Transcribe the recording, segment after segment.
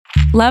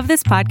Love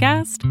this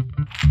podcast?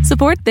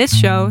 Support this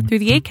show through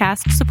the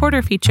Acast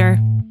supporter feature.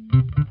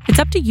 It's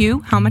up to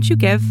you how much you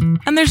give,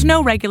 and there's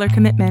no regular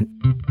commitment.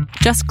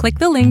 Just click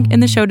the link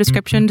in the show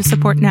description to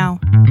support now.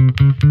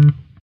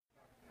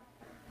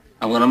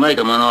 I'm going to make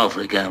him an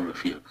offer he can't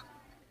refuse.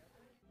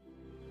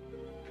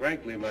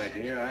 Frankly, my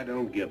dear, I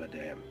don't give a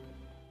damn.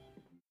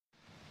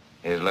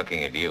 He's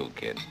looking at you,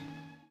 kid.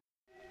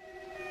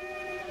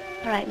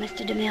 All right,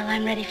 Mr. DeMille,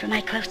 I'm ready for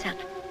my close-up.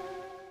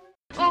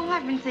 Oh,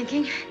 I've been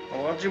thinking.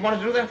 Well, what do you want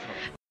to do that for?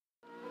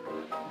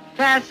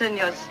 Fasten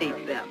your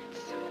seatbelts.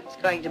 It's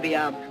going to be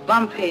a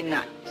bumpy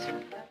night.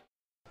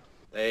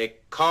 They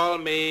call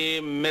me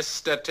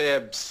Mr.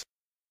 Tibbs.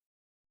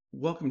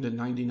 Welcome to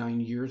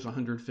 99 Years,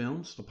 100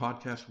 Films, the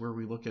podcast where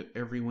we look at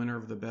every winner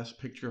of the Best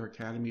Picture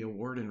Academy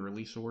Award in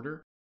release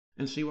order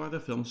and see why the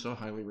film's so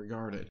highly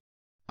regarded.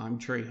 I'm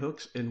Trey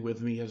Hooks, and with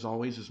me, as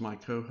always, is my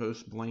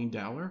co-host Blaine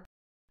Dowler.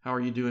 How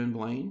are you doing,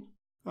 Blaine?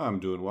 I'm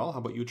doing well. How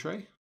about you,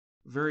 Trey?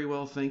 Very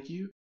well, thank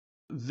you.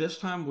 This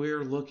time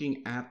we're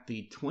looking at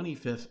the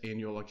 25th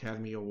Annual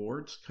Academy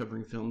Awards,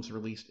 covering films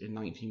released in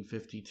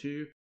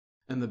 1952,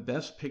 and the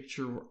Best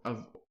Picture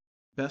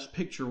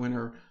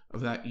winner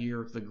of that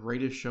year, The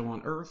Greatest Show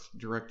on Earth,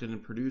 directed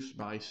and produced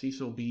by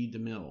Cecil B.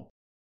 DeMille.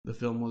 The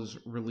film was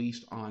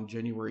released on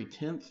January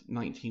 10th,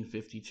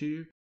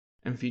 1952,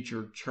 and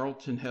featured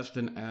Charlton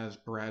Heston as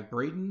Brad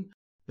Braden,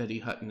 Betty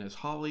Hutton as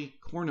Holly,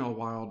 Cornel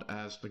Wilde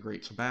as the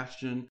Great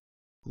Sebastian,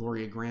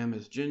 Gloria Grahame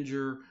as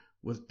Ginger,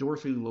 with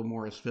Dorothy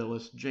Lamour as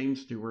Phyllis,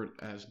 James Stewart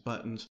as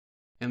Buttons,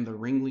 and the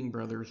Ringling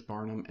Brothers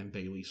Barnum and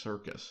Bailey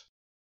Circus.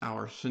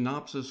 Our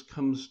synopsis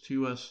comes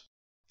to us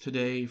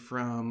today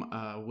from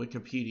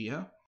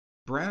Wikipedia.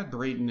 Brad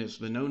Braden is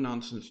the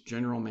no-nonsense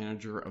general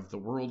manager of the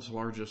world's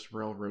largest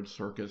railroad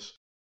circus,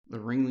 the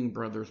Ringling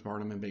Brothers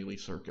Barnum and Bailey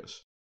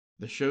Circus.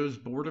 The show's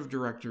board of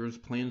directors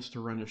plans to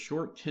run a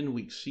short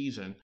 10-week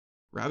season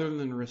rather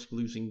than risk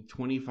losing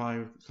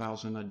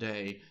 $25,000 a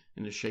day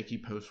in a shaky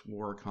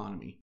post-war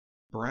economy.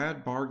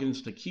 Brad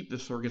bargains to keep the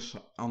circus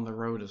on the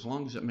road as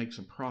long as it makes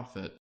a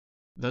profit,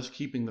 thus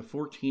keeping the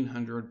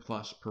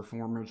 1,400-plus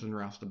performers and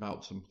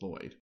roustabouts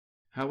employed.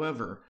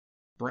 However,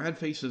 Brad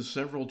faces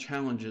several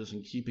challenges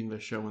in keeping the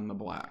show in the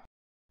black.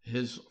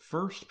 His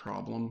first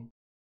problem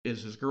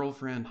is his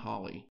girlfriend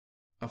Holly,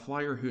 a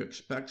flyer who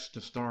expects to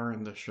star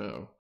in the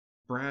show.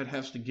 Brad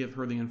has to give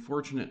her the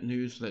unfortunate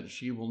news that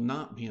she will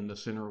not be in the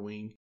center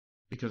wing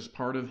because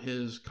part of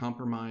his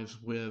compromise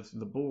with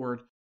the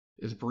board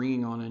is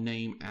bringing on a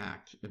name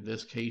act, in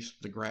this case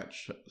the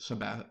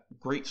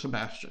Great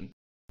Sebastian,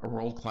 a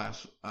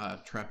world-class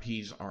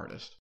trapeze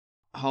artist.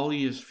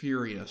 Holly is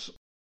furious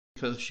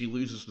because she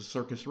loses the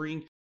circus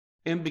ring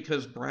and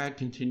because Brad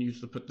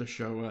continues to put the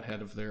show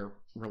ahead of their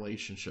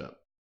relationship.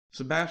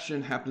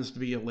 Sebastian happens to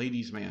be a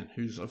ladies' man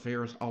whose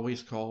affairs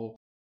always cause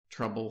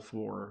trouble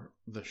for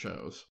the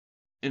shows.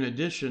 In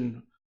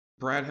addition,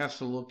 Brad has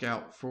to look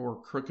out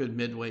for crooked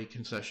Midway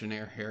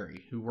concessionaire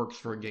Harry, who works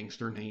for a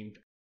gangster named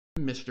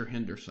Mr.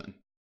 Henderson.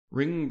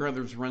 Ringling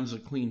Brothers runs a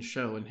clean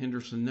show, and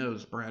Henderson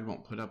knows Brad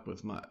won't put up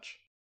with much.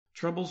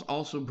 Trouble's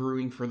also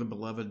brewing for the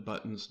beloved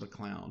Buttons the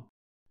Clown.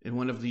 In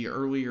one of the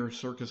earlier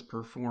circus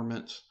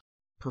performances,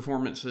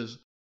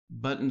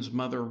 Button's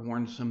mother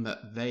warns him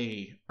that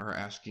they are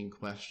asking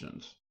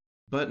questions.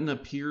 Button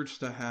appears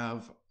to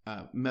have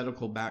a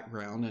medical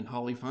background, and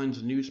Holly finds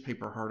a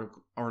newspaper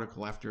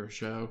article after a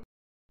show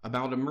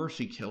about a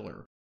mercy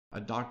killer, a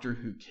doctor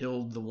who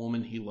killed the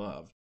woman he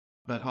loved.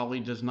 But Holly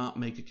does not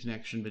make a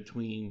connection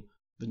between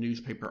the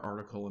newspaper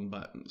article and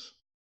Buttons.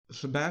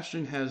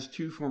 Sebastian has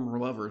two former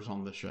lovers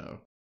on the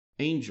show.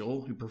 Angel,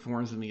 who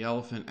performs in the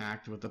Elephant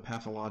Act with the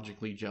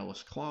pathologically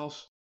jealous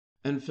Klaus,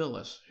 and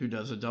Phyllis, who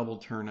does a double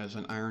turn as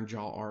an Iron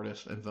Jaw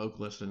artist and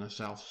vocalist in a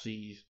South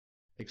Seas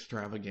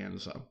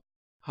extravaganza.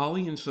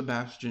 Holly and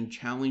Sebastian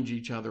challenge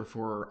each other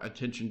for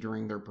attention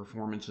during their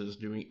performances,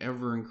 doing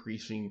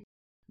ever-increasing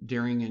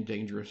daring and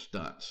dangerous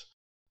stunts.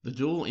 The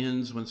duel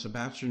ends when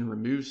Sebastian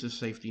removes his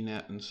safety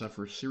net and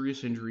suffers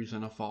serious injuries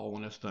in a fall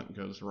when a stunt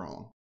goes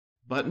wrong.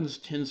 Buttons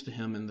tends to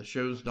him, and the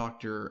show's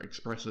doctor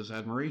expresses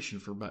admiration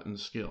for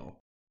Buttons'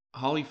 skill.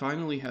 Holly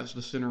finally has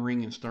the center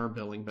ring and star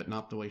billing, but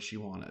not the way she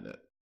wanted it.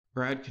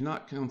 Brad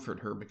cannot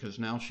comfort her because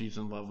now she's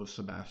in love with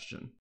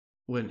Sebastian.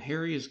 When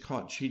Harry is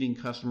caught cheating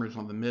customers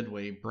on the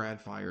Midway, Brad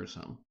fires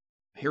him.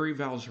 Harry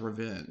vows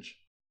revenge.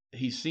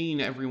 He's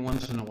seen every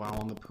once in a while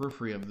on the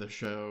periphery of the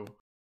show,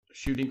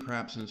 shooting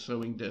craps and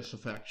sowing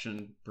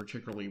disaffection,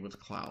 particularly with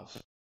Klaus.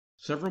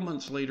 Several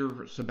months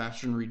later,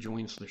 Sebastian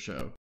rejoins the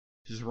show.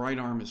 His right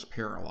arm is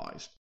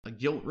paralyzed. A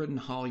guilt-ridden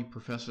Holly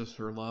professes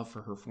her love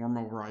for her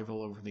former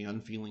rival over the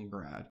unfeeling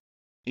Brad.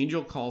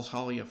 Angel calls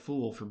Holly a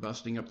fool for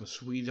busting up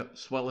the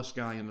swellest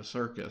guy in the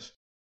circus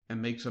and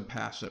makes a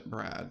pass at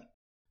Brad.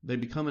 They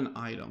become an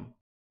item.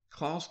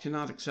 Klaus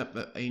cannot accept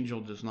that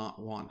Angel does not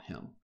want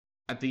him.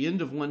 At the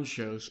end of one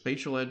show,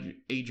 Special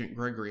Agent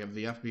Gregory of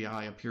the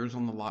FBI appears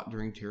on the lot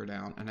during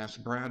teardown and asks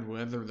Brad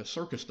whether the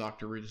circus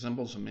doctor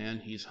resembles a man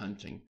he's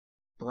hunting.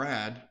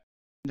 Brad,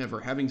 never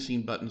having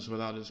seen Buttons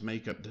without his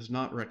makeup, does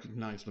not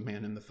recognize the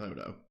man in the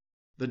photo.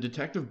 The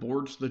detective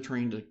boards the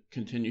train to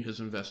continue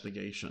his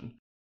investigation.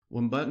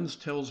 When Buttons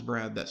tells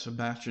Brad that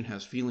Sebastian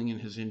has feeling in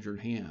his injured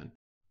hand,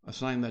 a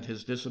sign that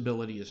his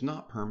disability is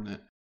not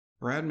permanent,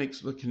 Brad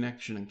makes the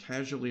connection and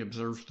casually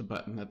observes to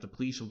Button that the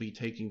police will be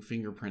taking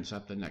fingerprints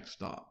at the next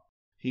stop.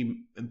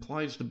 He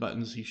implies to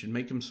Buttons he should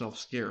make himself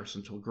scarce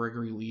until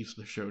Gregory leaves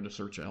the show to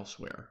search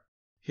elsewhere.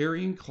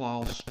 Harry and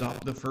Klaus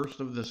stop the first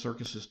of the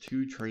circus's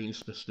 2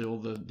 trains to steal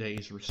the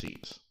day's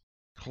receipts.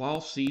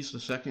 Klaus sees the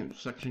second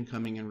section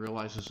coming and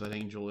realizes that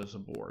Angel is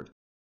aboard.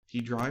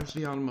 He drives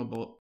the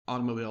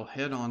automobile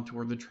head-on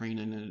toward the train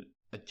in an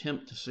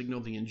attempt to signal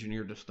the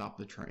engineer to stop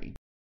the train.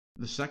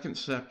 The second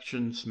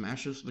section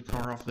smashes the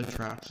car off the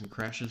tracks and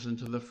crashes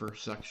into the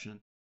first section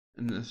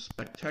in a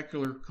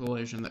spectacular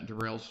collision that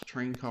derails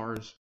train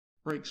cars,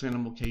 breaks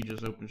animal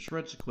cages, open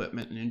shreds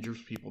equipment, and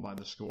injures people by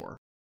the score.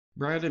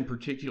 Brad in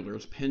particular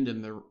is pinned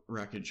in the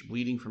wreckage,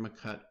 bleeding from a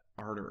cut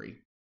artery.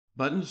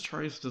 Buttons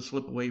tries to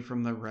slip away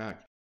from the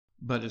wreck,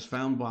 but is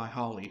found by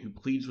Holly, who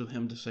pleads with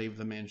him to save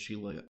the man she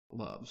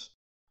loves.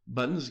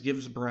 Buttons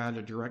gives Brad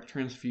a direct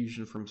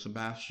transfusion from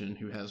Sebastian,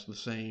 who has the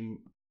same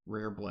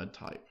rare blood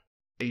type.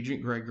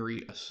 Agent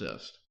Gregory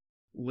assists.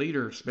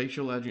 Later,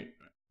 Special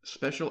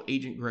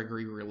Agent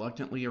Gregory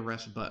reluctantly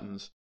arrests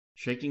Buttons,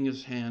 shaking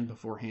his hand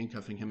before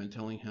handcuffing him and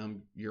telling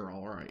him, "You're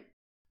all right."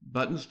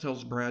 Buttons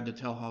tells Brad to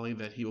tell Holly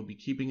that he will be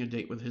keeping a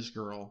date with his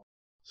girl,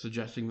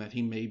 suggesting that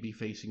he may be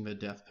facing the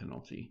death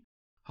penalty.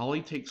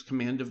 Holly takes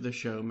command of the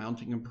show,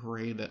 mounting a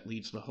parade that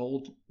leads the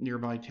whole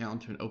nearby town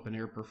to an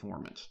open-air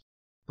performance.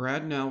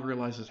 Brad now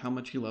realizes how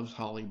much he loves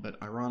Holly,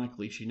 but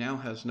ironically, she now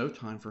has no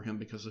time for him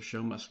because the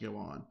show must go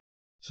on.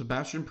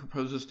 Sebastian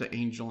proposes to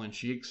Angel and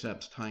she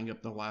accepts, tying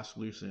up the last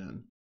loose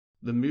end.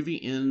 The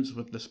movie ends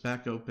with the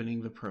spec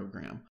opening the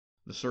program,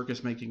 the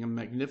circus making a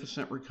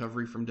magnificent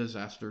recovery from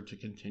disaster to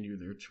continue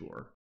their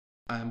tour.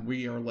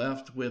 We are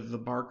left with the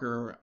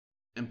Barker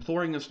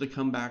imploring us to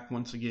come back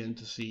once again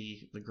to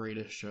see the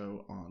greatest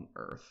show on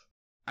Earth.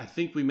 I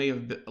think we may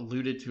have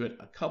alluded to it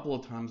a couple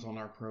of times on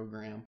our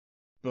program.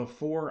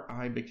 Before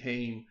I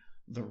became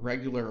the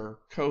regular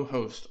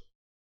co-host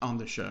on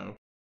the show,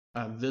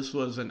 this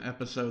was an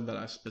episode that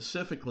I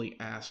specifically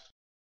asked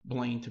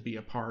Blaine to be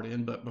a part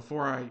in, but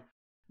before I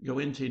go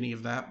into any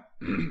of that,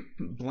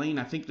 Blaine,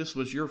 I think this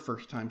was your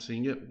first time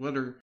seeing it. What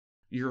are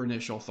your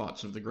initial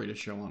thoughts of the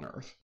greatest show on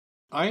Earth?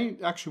 I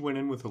actually went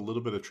in with a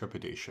little bit of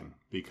trepidation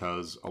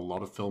because a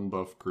lot of film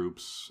buff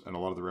groups and a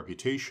lot of the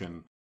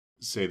reputation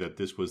say that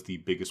this was the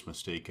biggest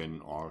mistake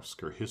in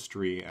Oscar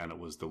history and it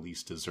was the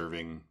least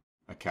deserving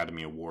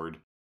Academy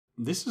Award.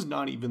 This is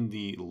not even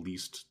the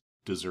least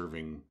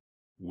deserving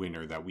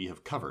winner that we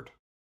have covered.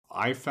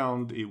 I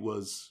found it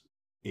was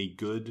a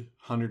good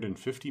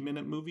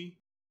 150-minute movie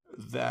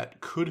that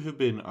could have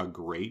been a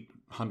great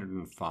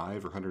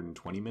 105 or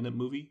 120-minute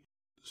movie.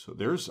 So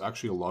there's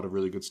actually a lot of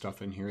really good stuff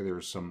in here.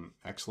 There's some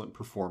excellent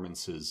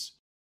performances,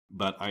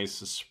 but I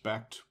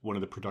suspect one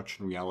of the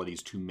production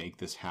realities to make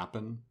this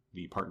happen,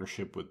 the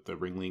partnership with the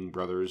Ringling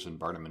Brothers and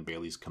Barnum and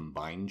Bailey's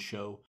combined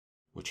show,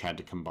 which had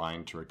to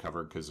combine to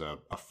recover because a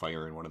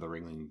fire in one of the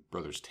Ringling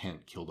Brothers'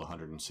 tent killed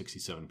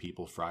 167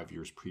 people 5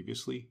 years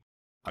previously.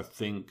 I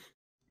think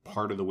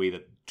part of the way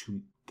that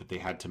they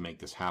had to make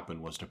this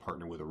happen was to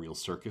partner with a real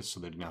circus so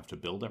they didn't have to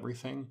build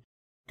everything.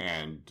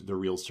 And the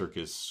real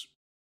circus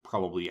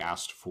probably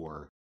asked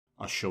for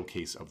a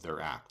showcase of their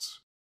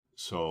acts.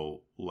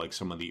 So like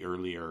some of the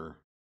earlier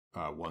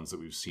ones that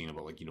we've seen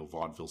about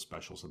vaudeville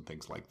specials and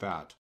things like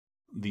that,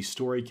 the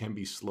story can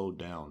be slowed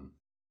down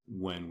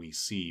when we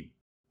see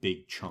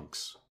big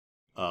chunks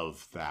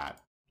of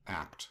that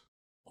act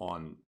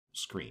on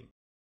screen.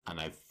 And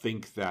I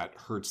think that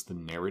hurts the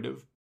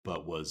narrative,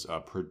 but was a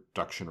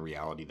production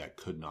reality that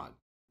could not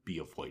be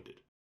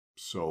avoided.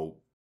 So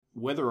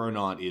whether or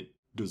not it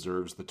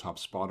deserves the top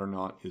spot or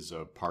not is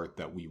a part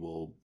that we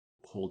will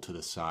hold to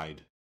the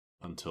side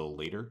until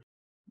later.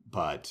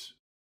 But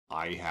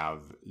I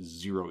have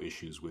zero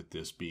issues with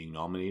this being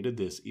nominated.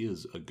 This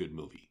is a good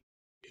movie.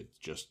 It's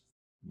just,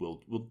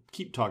 we'll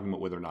keep talking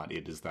about whether or not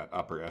it is that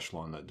upper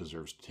echelon that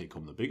deserves to take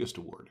home the biggest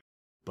award.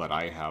 But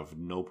I have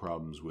no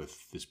problems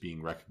with this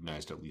being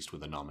recognized, at least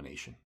with a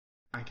nomination.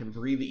 I can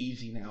breathe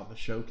easy now. The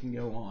show can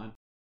go on.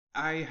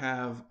 I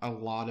have a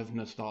lot of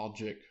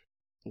nostalgic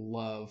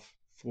love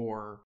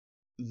for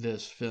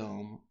this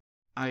film.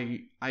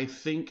 I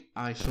think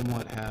I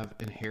somewhat have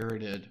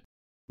inherited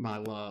my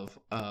love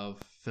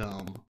of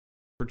film,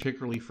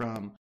 particularly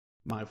from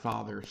my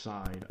father's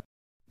side.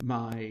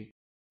 My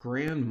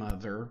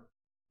grandmother,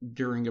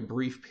 during a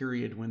brief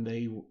period when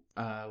they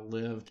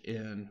lived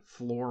in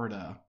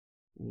Florida,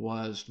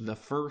 was the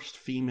first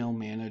female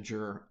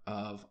manager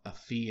of a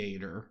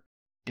theater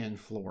in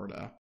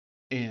Florida.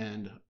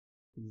 And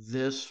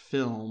this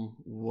film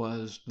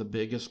was the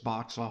biggest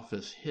box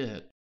office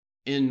hit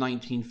in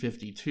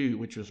 1952,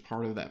 which was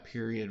part of that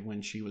period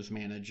when she was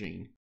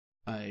managing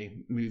a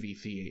movie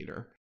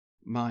theater.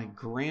 My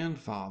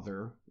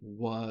grandfather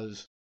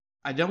was,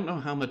 I don't know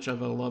how much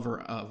of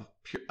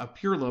a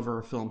pure lover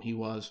of film he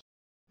was,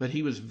 but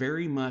he was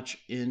very much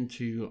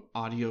into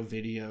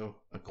audio-video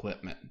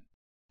equipment.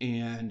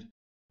 And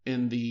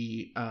in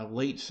the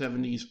late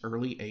 70s,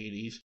 early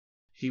 80s,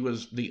 he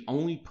was the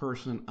only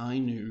person I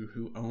knew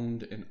who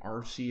owned an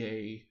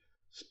RCA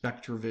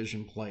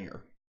SpectraVision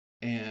player.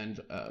 And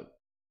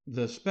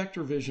the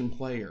SpectraVision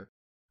player,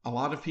 a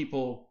lot of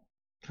people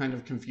kind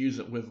of confuse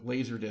it with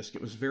Laserdisc.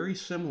 It was very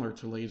similar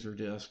to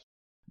Laserdisc,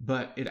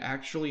 but it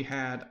actually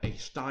had a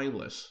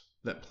stylus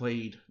that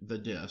played the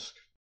disc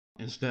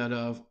instead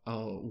of a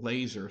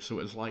laser. So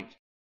it was like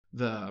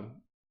the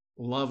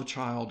love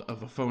child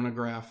of a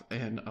phonograph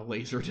and a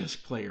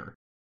Laserdisc player,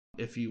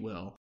 if you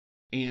will.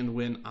 And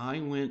when I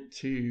went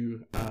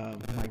to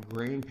my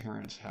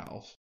grandparents'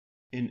 house,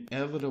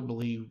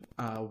 inevitably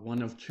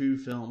one of two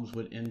films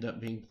would end up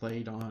being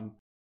played on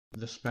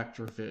the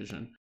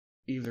SpectraVision,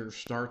 either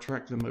Star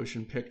Trek the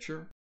Motion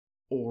Picture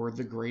or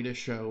The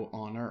Greatest Show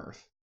on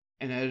Earth.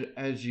 And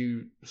as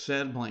you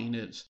said, Blaine,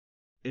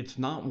 it's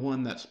not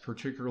one that's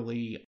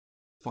particularly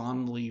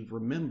fondly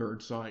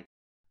remembered, so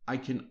I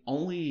can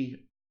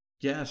only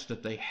guess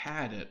that they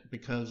had it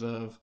because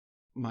of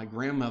my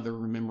grandmother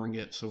remembering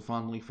it so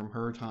fondly from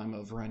her time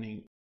of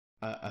running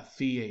a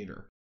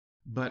theater.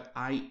 But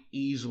I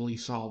easily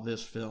saw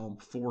this film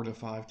 4 to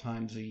 5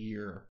 times a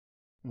year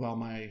while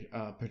my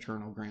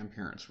paternal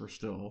grandparents were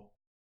still.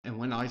 And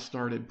when I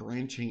started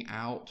branching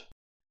out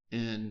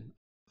in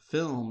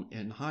film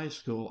in high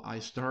school, I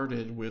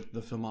started with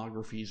the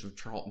filmographies of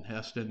Charlton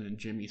Heston and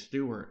Jimmy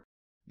Stewart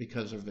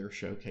because of their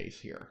showcase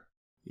here.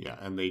 Yeah,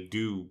 and they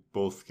do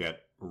both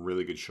get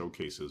really good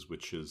showcases,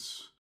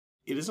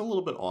 it is a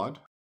little bit odd.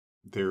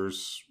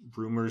 There's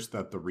rumors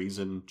that the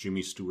reason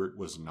Jimmy Stewart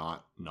was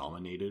not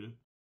nominated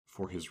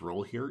for his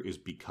role here is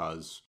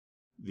because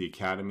the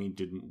Academy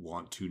didn't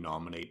want to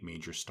nominate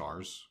major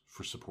stars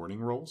for supporting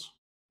roles,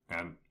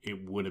 and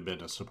it would have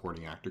been a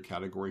supporting actor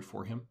category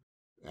for him.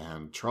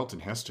 And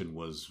Charlton Heston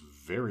was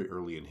very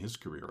early in his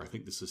career. I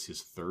think this is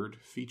his 3rd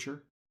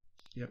feature.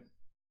 Yep.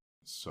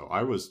 So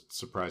I was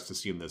surprised to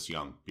see him this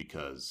young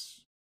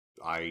because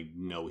I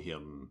know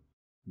him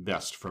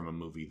best from a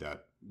movie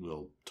that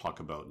we'll talk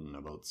about in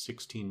about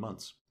 16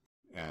 months.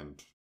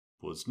 And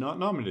was not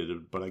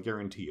nominated, but I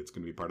guarantee it's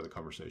going to be part of the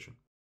conversation.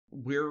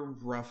 We're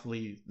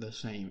roughly the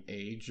same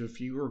age.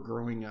 If you were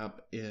growing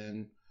up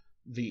in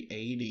the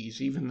 80s,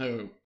 even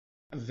though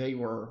they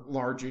were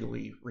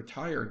largely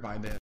retired by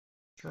then,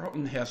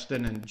 Charlton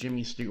Heston and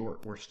Jimmy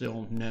Stewart were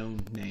still known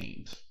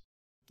names.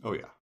 Oh,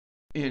 yeah.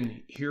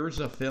 And here's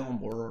a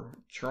film where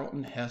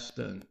Charlton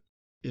Heston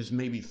is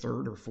maybe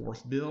 3rd or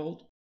 4th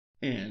billed,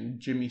 and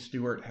Jimmy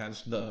Stewart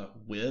has the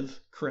with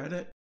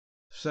credit.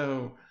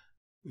 So,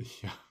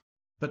 yeah.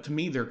 But to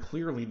me, they're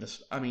clearly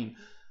this. I mean,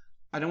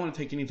 I don't want to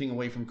take anything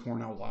away from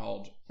Cornel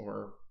Wilde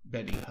or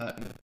Betty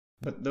Hutton,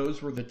 but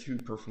those were the two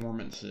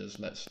performances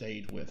that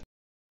stayed with me.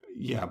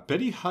 Yeah,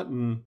 Betty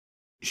Hutton,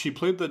 she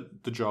played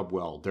the job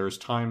well. There's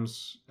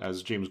times,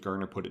 as James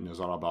Garner put it in his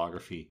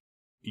autobiography,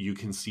 you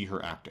can see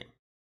her acting.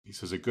 He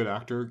says a good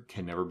actor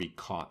can never be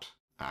caught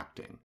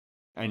acting.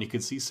 And you can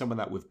see some of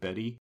that with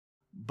Betty,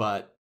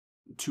 but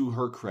to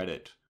her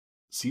credit,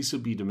 Cecil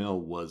B.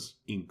 DeMille was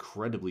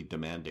incredibly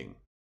demanding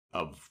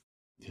of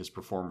his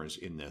performers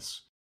in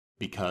this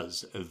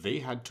because they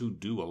had to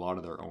do a lot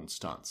of their own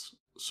stunts.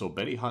 So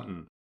Betty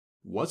Hutton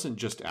wasn't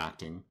just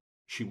acting,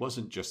 she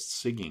wasn't just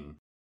singing,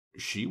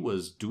 she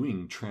was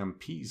doing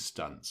trapeze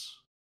stunts,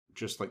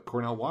 just like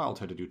Cornel Wilde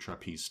had to do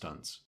trapeze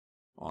stunts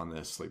on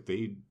this. Like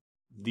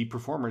the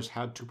performers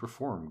had to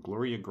perform.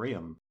 Gloria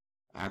Graham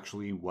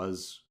actually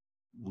was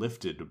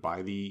lifted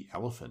by the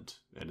elephant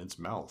in its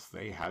mouth.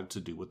 They had to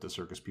do what the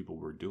circus people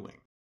were doing.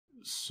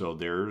 So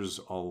there's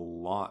a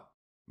lot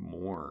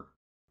more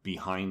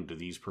behind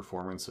these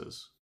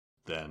performances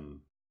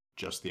than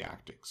just the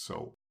acting.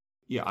 So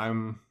yeah,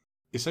 I'm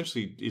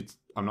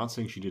not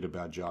saying she did a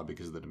bad job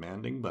because of the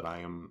demanding, but I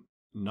am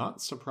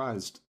not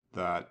surprised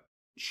that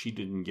she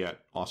didn't get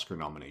Oscar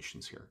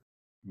nominations here.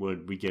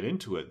 When we get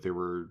into it,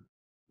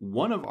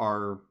 one of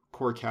our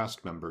core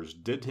cast members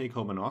did take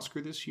home an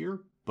Oscar this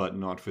year, but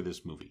not for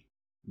this movie.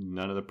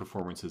 None of the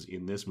performances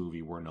in this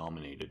movie were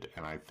nominated,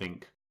 and I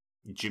think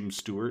Jim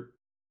Stewart,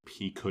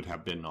 he could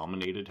have been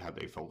nominated had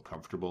they felt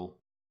comfortable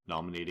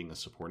nominating a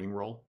supporting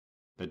role.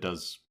 That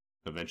does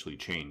eventually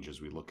change as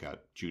we look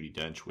at Judi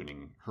Dench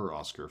winning her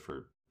Oscar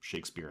for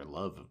Shakespeare in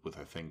Love with,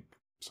 I think,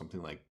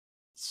 something like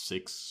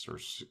 6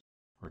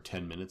 or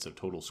 10 minutes of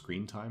total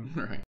screen time.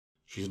 Right.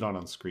 She's not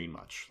on screen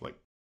much. Like,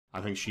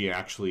 I think she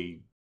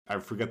actually, I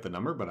forget the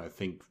number, but I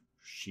think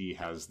she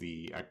has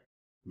the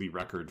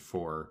record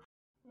for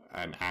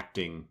an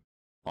acting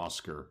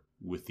Oscar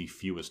with the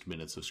fewest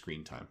minutes of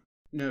screen time.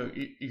 No,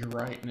 you're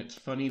right, and it's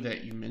funny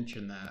that you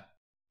mentioned that.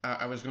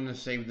 I was going to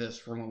save this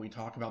for when we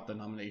talk about the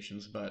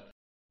nominations, but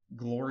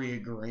Gloria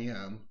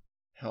Graham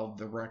held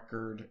the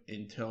record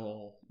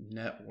until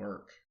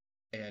Network,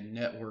 and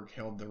Network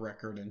held the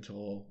record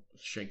until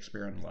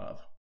Shakespeare in Love.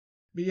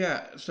 But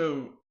yeah,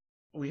 so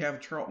we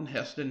have Charlton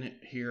Heston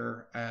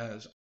here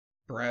as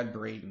Brad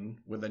Braden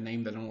with a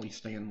name that only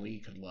Stan Lee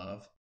could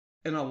love.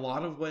 In a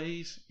lot of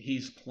ways,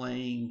 he's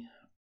playing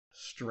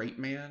straight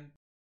man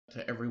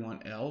to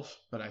everyone else,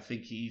 but I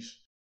think he's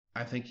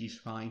I think he's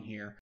fine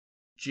here.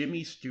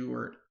 Jimmy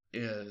Stewart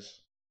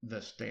is the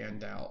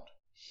standout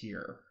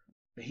here.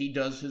 He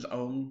does his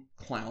own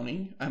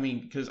clowning. I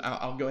mean, because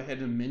I'll go ahead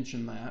and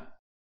mention that.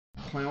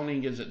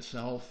 Clowning is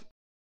itself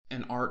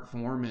an art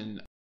form,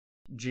 and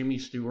Jimmy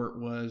Stewart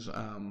was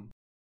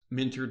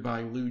mentored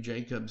by Lou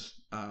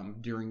Jacobs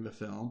during the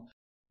film.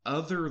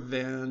 Other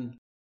than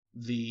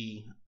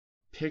the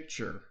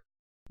picture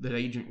that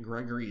Agent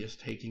Gregory is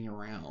taking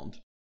around,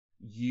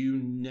 you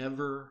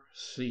never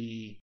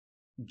see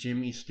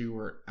Jimmy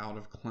Stewart out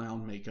of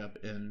clown makeup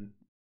in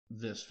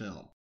this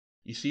film.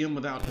 You see him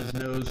without his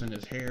nose and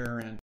his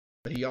hair,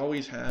 but he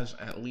always has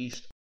at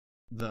least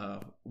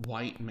the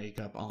white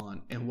makeup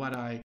on. And what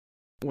I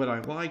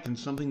liked, and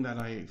something that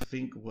I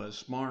think was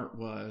smart,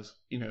 was,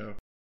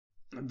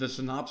 the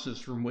synopsis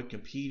from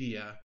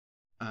Wikipedia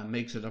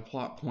makes it a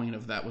plot point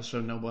of that was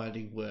so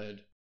nobody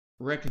would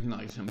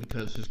recognize him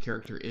because his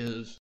character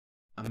is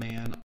a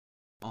man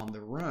on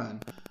the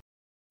run.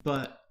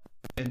 But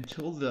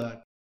until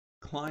the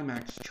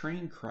climax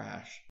train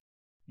crash,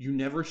 you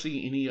never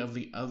see any of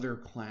the other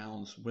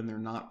clowns when they're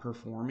not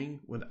performing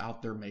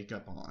without their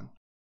makeup on.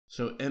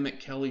 So Emmett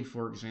Kelly,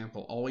 for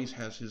example, always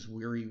has his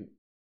Weary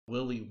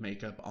Willie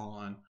makeup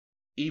on,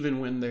 even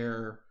when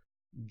they're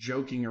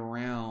joking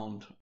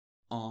around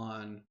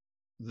on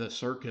the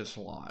circus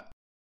lot,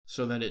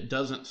 so that it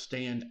doesn't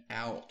stand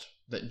out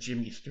that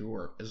Jimmy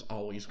Stewart is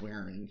always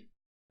wearing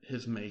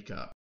his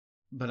makeup.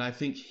 But I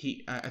think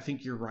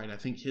you're right. I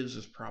think his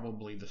is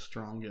probably the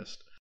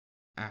strongest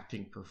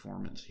acting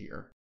performance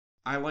here.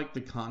 I like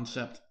the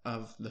concept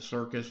of the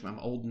circus. I'm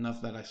old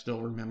enough that I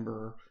still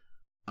remember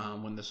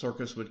when the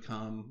circus would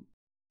come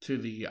to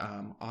the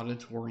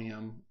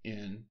auditorium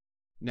in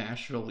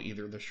Nashville,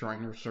 either the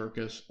Shriner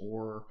Circus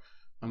or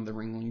the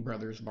Ringling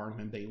Brothers Barnum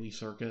and Bailey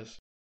Circus.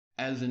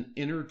 As an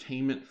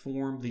entertainment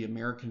form, the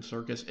American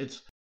circus,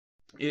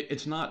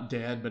 it's not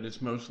dead, but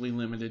it's mostly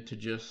limited to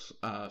just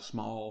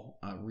small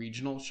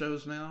regional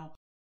shows now.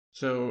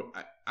 So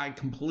I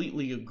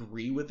completely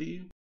agree with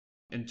you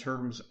in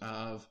terms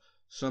of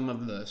some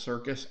of the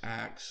circus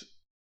acts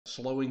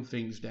slowing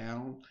things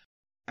down.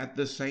 At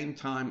the same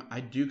time,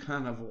 I do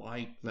kind of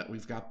like that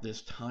we've got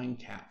this time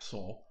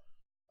capsule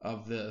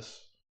of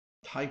this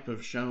type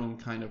of show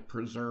kind of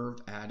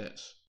preserved at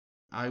its.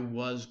 I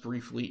was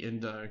briefly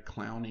into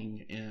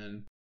clowning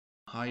in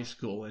high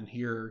school, and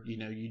here,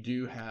 you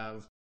do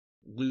have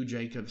Lou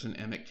Jacobs and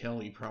Emmett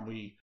Kelly,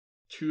 probably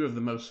two of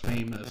the most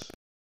famous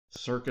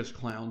circus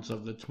clowns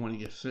of the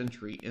 20th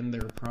century, in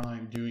their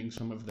prime, doing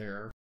some of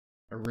their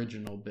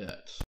original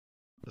bits.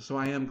 So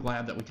I am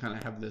glad that we kind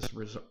of have this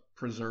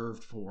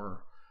preserved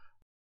for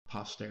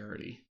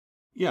posterity.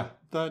 Yeah,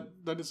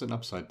 that is an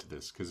upside to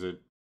this, because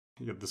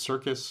the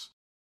circus,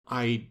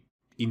 I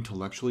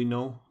intellectually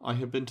know I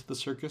have been to the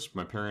circus.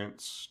 My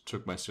parents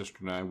took my sister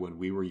and I when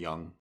we were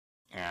young,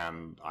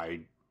 and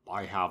I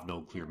have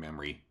no clear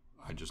memory.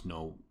 I just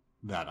know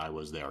that I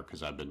was there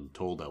because I've been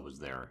told I was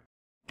there.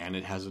 And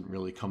it hasn't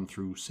really come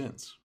through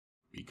since,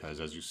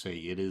 because, as you say,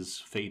 it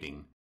is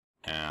fading.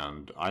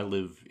 And I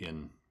live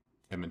in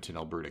Edmonton,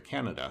 Alberta,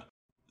 Canada.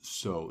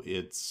 So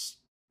it's,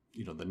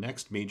 the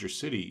next major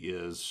city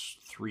is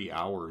 3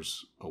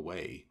 hours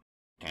away.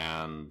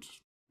 And,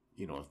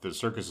 if the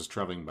circus is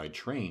traveling by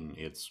train,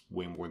 it's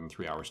way more than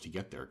 3 hours to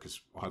get there, because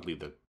oddly,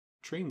 the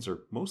trains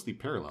are mostly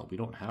parallel. We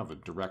don't have a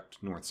direct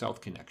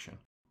north-south connection.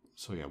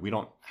 So yeah, we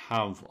don't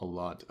have a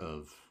lot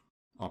of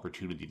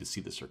opportunity to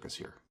see the circus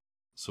here.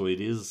 So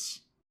it is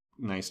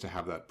nice to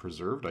have that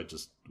preserved. I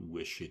just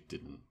wish it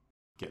didn't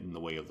get in the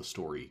way of the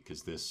story,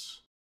 because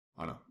this,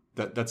 I don't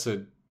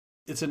know,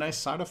 it's a nice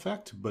side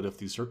effect, but if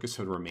the circus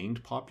had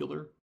remained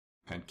popular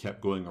and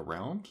kept going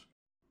around,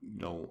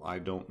 I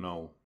don't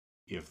know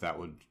if that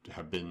would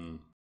have been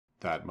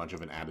that much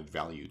of an added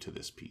value to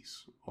this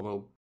piece.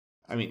 Although,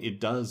 I mean, it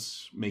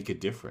does make a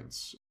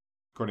difference.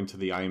 According to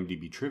the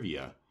IMDb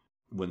trivia,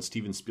 when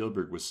Steven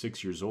Spielberg was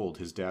 6 years old,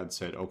 his dad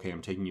said, "Okay,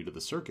 I'm taking you to the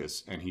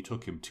circus," and he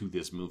took him to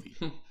this movie.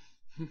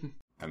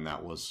 And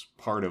that was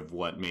part of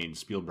what made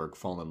Spielberg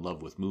fall in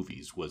love with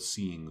movies, was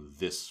seeing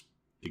this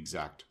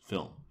exact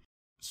film.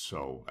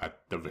 So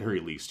at the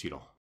very least, you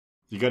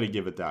got to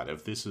give it that.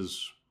 If this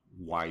is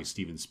why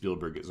Steven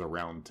Spielberg is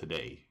around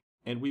today,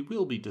 and we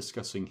will be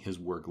discussing his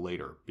work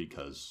later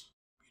because,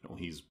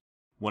 he's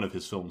one of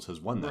his films has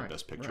won that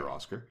Best Picture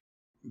Oscar.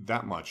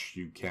 That much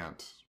you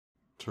can't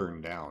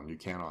turn down. You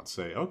cannot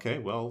say, okay,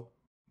 well,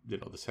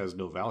 this has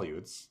no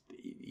value.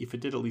 If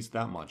it did at least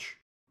that much,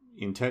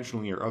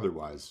 intentionally or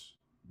otherwise,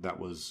 that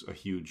was a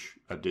huge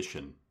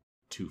addition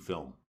to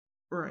film.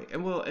 Right.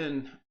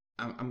 And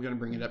I'm going to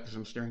bring it up because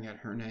I'm staring at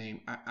her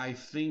name. I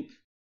think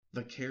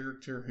the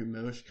character who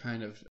most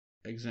kind of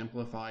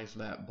exemplifies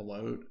that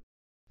bloat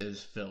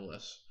is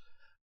Phyllis.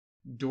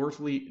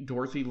 Dorothy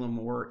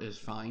Lamour is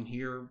fine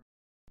here,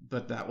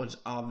 but that was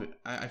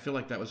I feel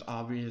like that was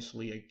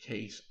obviously a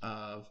case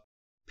of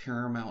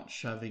Paramount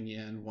shoving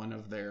in one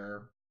of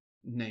their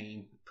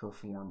name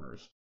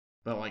performers.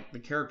 But the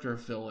character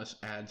of Phyllis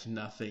adds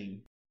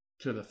nothing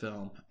to the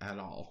film at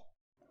all.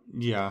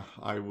 Yeah,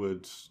 I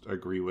would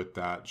agree with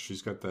that.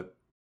 She's got that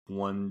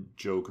one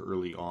joke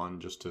early on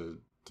just to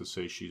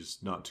say she's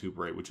not too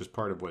bright, which is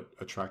part of what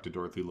attracted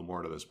Dorothy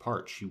Lamour to this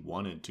part. She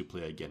wanted to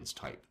play against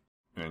type,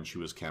 and she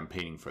was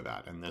campaigning for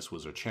that, and this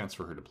was a chance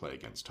for her to play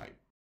against type.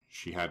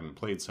 She hadn't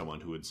played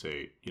someone who would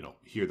say,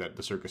 hear that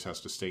the circus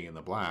has to stay in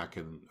the black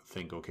and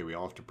think, okay, we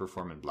all have to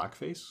perform in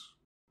blackface,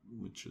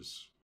 which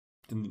is,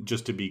 and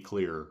just to be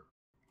clear,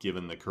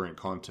 given the current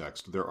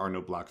context, there are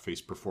no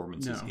blackface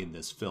performances in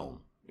this film.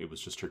 It was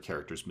just her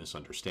character's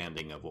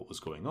misunderstanding of what was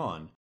going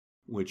on,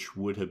 which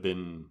would have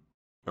been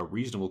a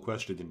reasonable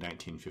question in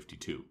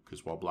 1952,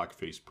 because while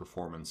blackface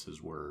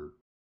performances were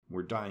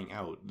dying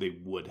out, they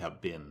would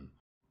have been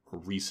a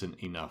recent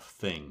enough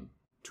thing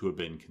to have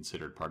been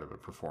considered part of a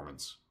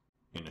performance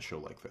in a show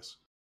like this.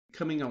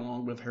 Coming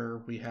along with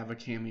her, we have a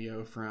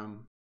cameo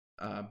from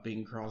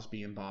Bing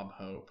Crosby and Bob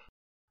Hope.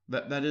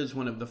 That is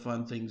one of the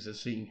fun things, is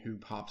seeing who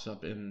pops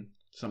up in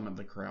some of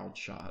the crowd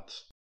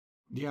shots.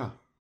 Yeah,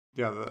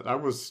 I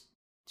was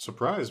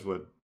surprised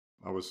when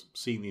I was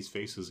seeing these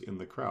faces in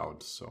the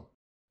crowd, so...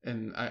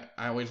 And I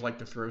always like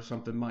to throw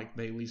something Mike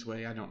Bailey's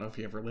way. I don't know if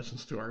he ever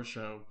listens to our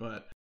show,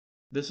 but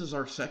this is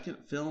our second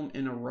film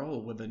in a row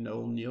with a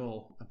Noel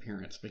Neill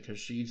appearance, because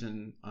she's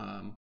in,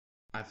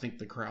 I think,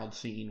 the crowd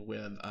scene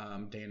with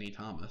Danny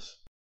Thomas.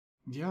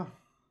 Yeah,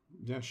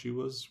 she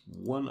was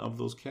one of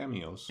those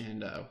cameos.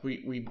 And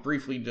we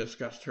briefly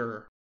discussed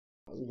her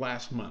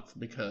last month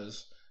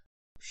because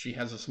she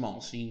has a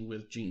small scene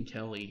with Gene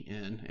Kelly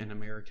in An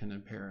American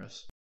in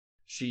Paris.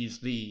 She's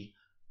the...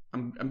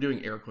 I'm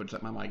doing air quotes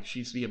at my mic.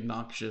 She's the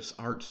obnoxious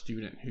art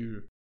student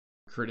who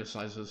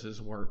criticizes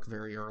his work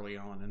very early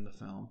on in the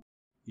film.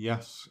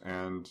 Yes,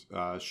 and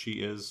she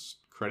is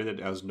credited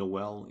as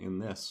Noelle in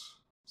this.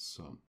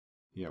 So,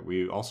 yeah,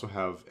 we also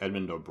have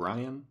Edmund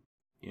O'Brien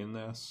in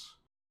this.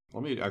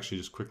 Let me actually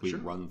just quickly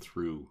run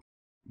through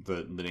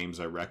the names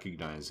I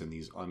recognize in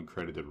these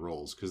uncredited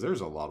roles, because there's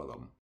a lot of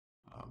them.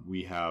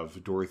 We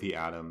have Dorothy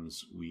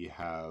Adams, we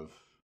have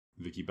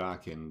Vicky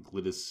Bakken,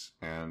 Gladys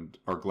and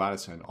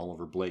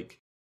Oliver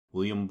Blake,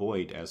 William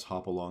Boyd as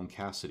Hopalong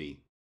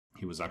Cassidy.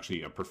 He was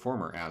actually a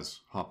performer as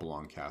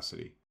Hopalong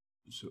Cassidy.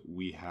 So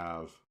we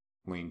have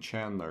Lane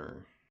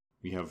Chandler,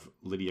 we have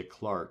Lydia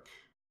Clark,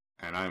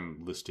 and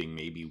I'm listing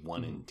maybe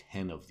 1 in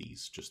 10 of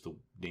these, just the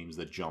names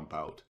that jump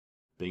out.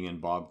 Bing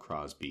and Bob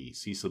Crosby.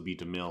 Cecil B.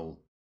 DeMille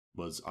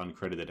was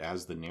uncredited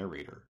as the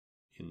narrator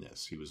in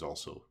this. He was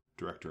also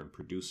director and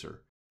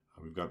producer.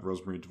 We've got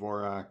Rosemary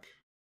Dvorak.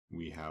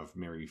 We have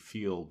Mary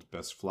Field,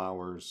 Bess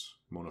Flowers,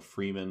 Mona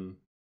Freeman.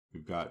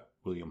 We've got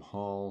William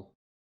Hall,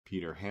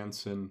 Peter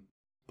Hansen,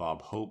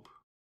 Bob Hope,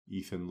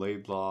 Ethan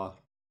Laidlaw.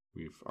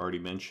 We've already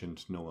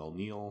mentioned Noel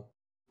Neill,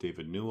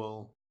 David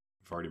Newell.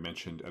 We've already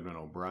mentioned Edmund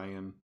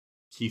O'Brien,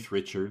 Keith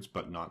Richards,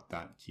 but not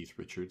that Keith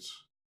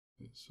Richards.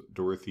 So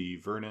Dorothy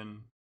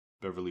Vernon,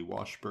 Beverly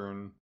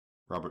Washburn,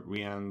 Robert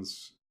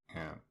Wians,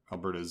 and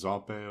Alberto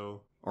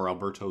Zoppe,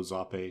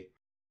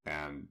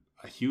 and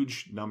a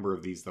huge number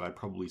of these that I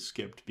probably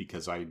skipped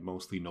because I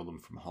mostly know them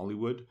from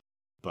Hollywood,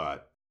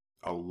 but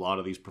a lot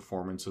of these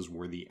performances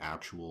were the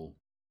actual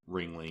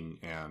Ringling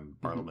and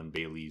Bartleman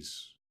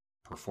Bailey's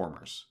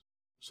performers.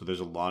 So there's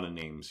a lot of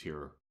names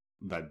here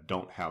that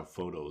don't have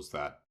photos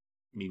that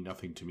mean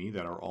nothing to me,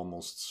 that are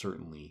almost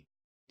certainly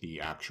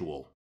the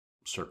actual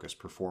circus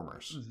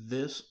performers.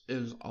 This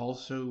is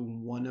also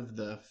one of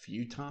the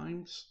few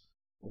times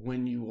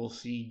when you will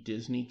see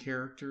Disney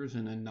characters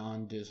in a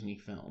non-Disney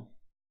film.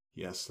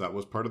 Yes, that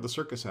was part of the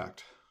Circus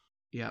Act.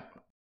 Yep,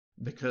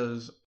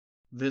 because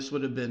this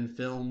would have been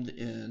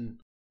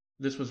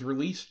this was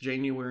released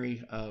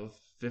January of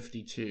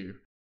 52,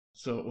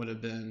 so it would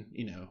have been,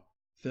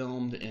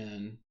 filmed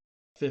in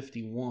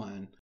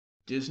 51.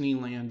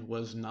 Disneyland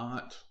was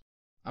not,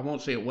 I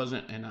won't say it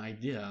wasn't an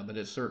idea, but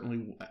it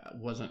certainly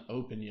wasn't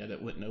open yet.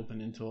 It wouldn't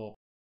open until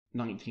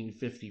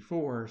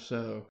 1954,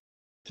 so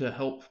to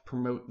help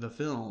promote the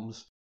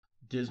films,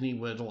 Disney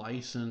would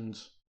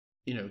license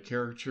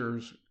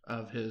characters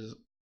of his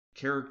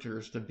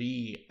characters to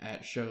be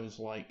at shows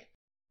like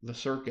the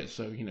circus.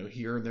 So,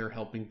 here they're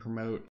helping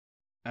promote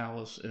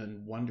Alice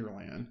in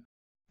Wonderland.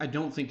 I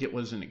don't think it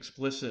was an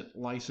explicit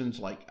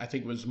license. I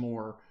think it was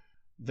more,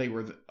 they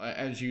were,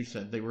 as you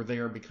said, they were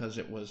there because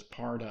it was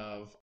part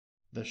of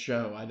the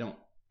show.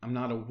 I'm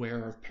not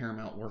aware of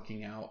Paramount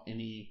working out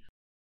any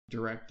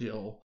direct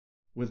deal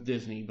with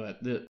Disney, but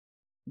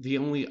the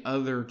only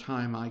other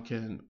time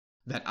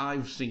that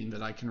I've seen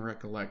that I can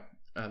recollect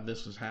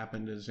this has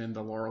happened is in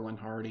the Laurel and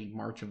Hardy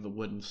March of the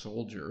Wooden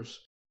Soldiers,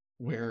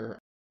 where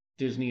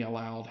Disney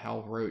allowed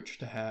Hal Roach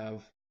to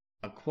have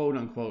a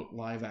quote-unquote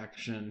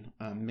live-action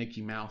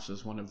Mickey Mouse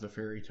as one of the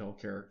fairy tale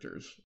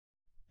characters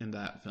in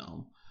that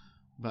film.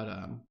 But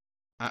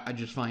I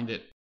just find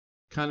it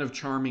kind of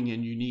charming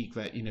and unique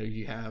that,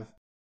 you have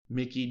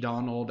Mickey,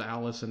 Donald,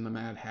 Alice, and the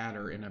Mad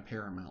Hatter in a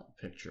Paramount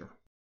picture.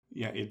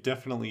 Yeah, it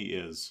definitely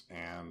is.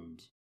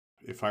 And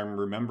if I'm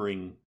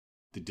remembering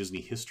the Disney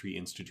History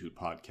Institute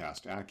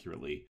podcast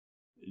accurately,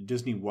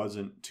 Disney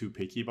wasn't too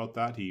picky about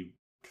that. He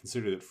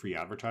considered it free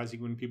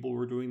advertising when people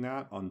were doing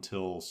that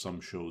until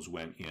some shows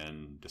went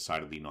in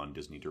decidedly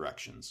non-Disney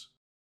directions.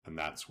 And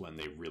that's when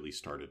they really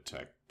started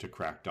to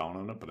crack down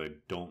on it, but I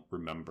don't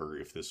remember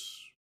if this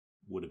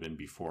would have been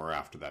before or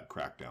after that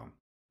crackdown,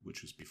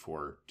 which was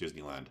before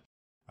Disneyland.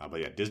 But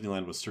yeah,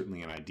 Disneyland was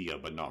certainly an idea,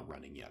 but not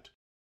running yet.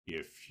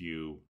 If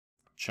you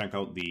check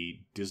out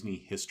the Disney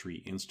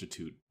History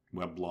Institute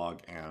weblog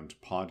and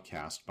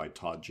podcast by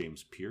Todd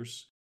James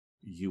Pierce,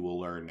 you will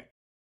learn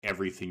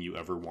everything you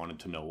ever wanted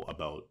to know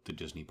about the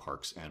Disney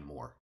parks and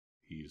more.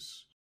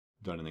 He's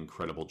done an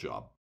incredible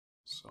job.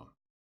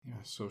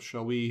 So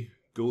shall we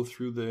go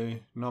through the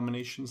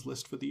nominations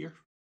list for the year?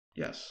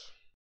 Yes.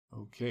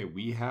 Okay,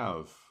 we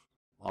have,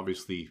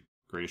 obviously,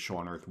 Greatest Show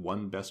on Earth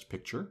won Best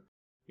Picture.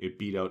 It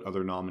beat out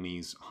other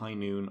nominees High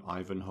Noon,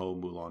 Ivanhoe,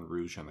 Moulin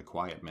Rouge, and The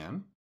Quiet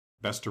Man.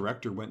 Best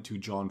Director went to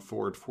John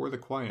Ford for The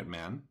Quiet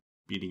Man,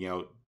 beating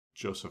out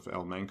Joseph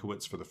L.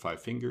 Mankiewicz for The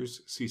Five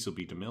Fingers, Cecil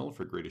B. DeMille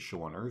for Greatest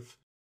Show on Earth,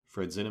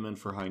 Fred Zinnemann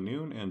for High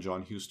Noon, and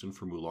John Huston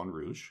for Moulin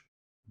Rouge.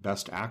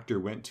 Best Actor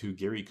went to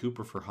Gary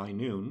Cooper for High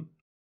Noon,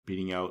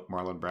 beating out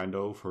Marlon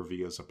Brando for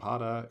Via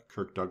Zapata,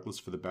 Kirk Douglas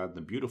for The Bad and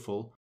the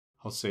Beautiful,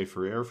 Jose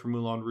Ferrer for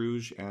Moulin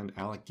Rouge, and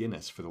Alec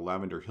Guinness for The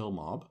Lavender Hill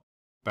Mob.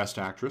 Best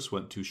Actress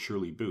went to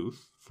Shirley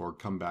Booth for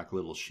Come Back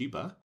Little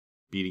Sheba,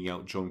 beating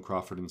out Joan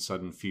Crawford in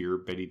Sudden Fear,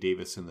 Bette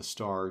Davis in The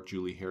Star,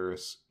 Julie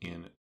Harris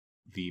in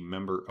The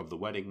Member of the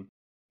Wedding,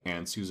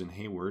 and Susan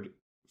Hayward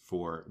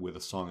for With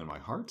a Song in My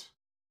Heart.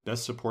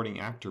 Best Supporting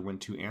Actor went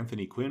to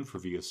Anthony Quinn for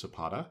Via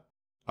Zapata,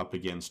 up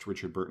against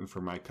Richard Burton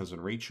for My Cousin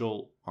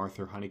Rachel,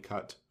 Arthur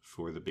Honeycutt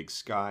for The Big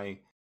Sky,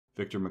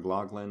 Victor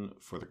McLaglen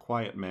for The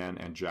Quiet Man,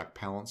 and Jack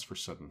Palance for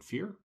Sudden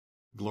Fear.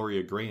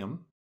 Gloria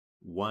Graham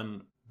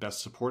won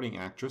Best Supporting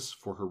Actress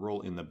for her role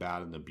in The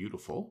Bad and the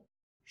Beautiful.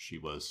 She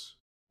was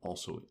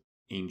also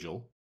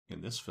Angel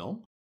in this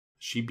film.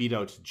 She beat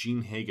out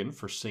Jean Hagen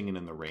for Singin'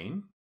 in the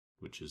Rain,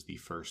 which is the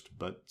first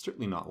but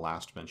certainly not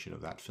last mention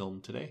of that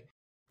film today.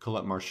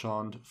 Colette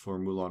Marchand for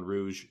Moulin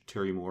Rouge,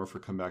 Terry Moore for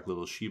Come Back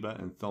Little Sheba,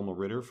 and Thelma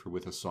Ritter for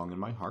With a Song in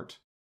My Heart.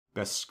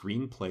 Best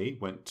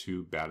Screenplay went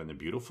to Bad and the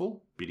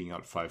Beautiful, beating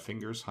out Five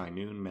Fingers, High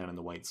Noon, Man in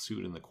the White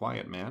Suit, and The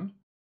Quiet Man.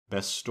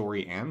 Best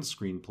Story and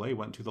Screenplay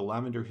went to The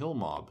Lavender Hill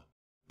Mob,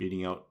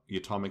 beating out The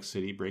Atomic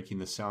City, Breaking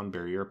the Sound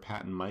Barrier,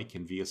 Pat and Mike,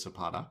 and Via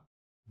Zapata.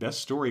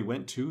 Best Story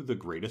went to The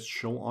Greatest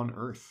Show on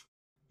Earth,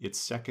 its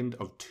second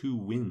of 2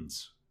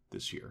 wins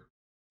this year.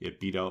 It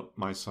beat out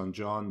My Son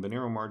John, The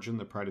Narrow Margin,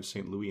 The Pride of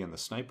St. Louis, and The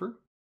Sniper.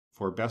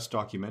 For Best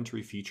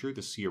Documentary Feature,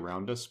 The Sea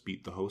Around Us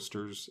beat The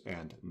Hosters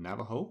and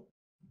Navajo.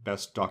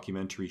 Best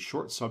Documentary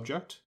Short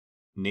Subject,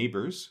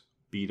 Neighbors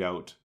beat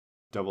out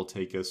Devil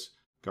Take Us,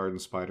 Garden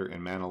Spider,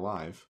 and Man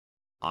Alive.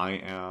 I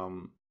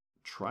am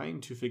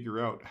trying to figure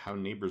out how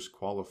Neighbors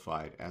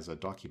qualified as a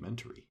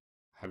documentary.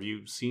 Have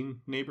you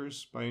seen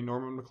Neighbors by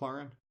Norman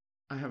McLaren?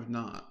 I have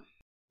not.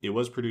 It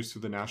was produced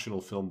through the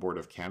National Film Board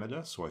of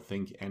Canada, so I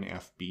think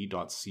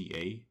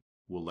nfb.ca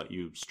will let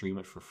you stream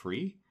it for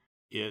free.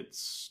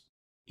 It's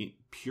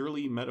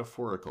purely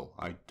metaphorical.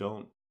 I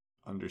don't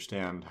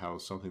understand how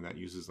something that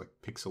uses like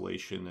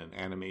pixelation and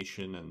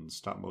animation and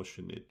stop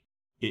motion,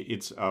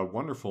 it's a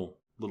wonderful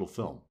little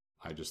film.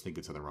 I just think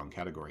it's in the wrong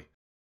category.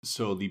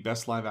 So the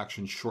Best Live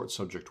Action Short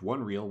Subject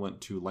 1 reel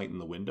went to Light in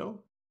the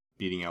Window,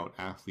 beating out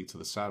Athletes of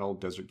the Saddle,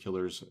 Desert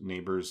Killers,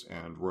 Neighbours,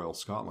 and Royal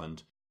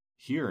Scotland.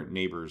 Here,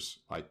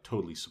 Neighbours, I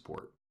totally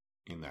support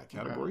in that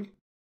category. Okay.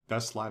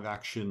 Best Live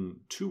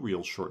Action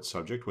 2-reel Short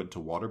Subject went to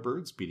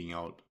Waterbirds, beating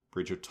out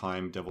Bridge of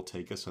Time, Devil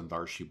Take Us, and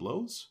Thar She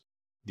Blows.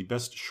 The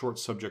Best Short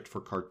Subject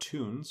for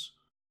Cartoons,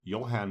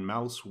 Johann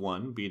Mouse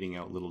won, beating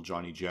out Little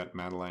Johnny Jet,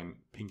 Madeline,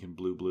 Pink and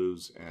Blue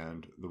Blues,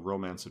 and The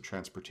Romance of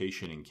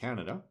Transportation in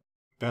Canada.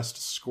 Best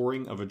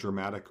Scoring of a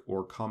Dramatic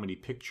or Comedy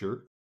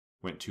Picture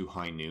went to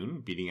High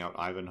Noon, beating out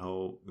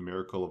Ivanhoe, The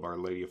Miracle of Our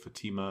Lady of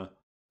Fatima,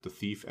 The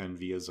Thief, and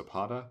Via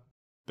Zapata.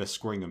 Best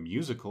Scoring a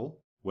Musical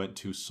went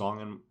to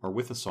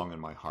With a Song in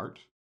My Heart,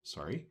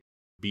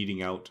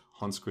 beating out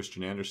Hans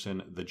Christian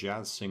Andersen, The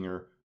Jazz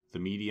Singer, The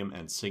Medium,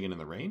 and Singin' in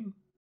the Rain.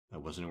 I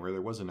wasn't aware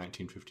there was a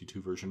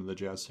 1952 version of The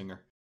Jazz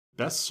Singer.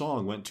 Best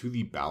Song went to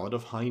The Ballad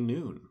of High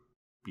Noon,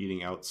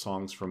 beating out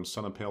songs from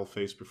Son of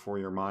Paleface, Before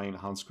Your Mind,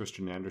 Hans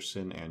Christian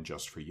Andersen, and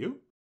Just For You.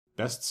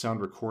 Best Sound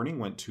Recording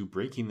went to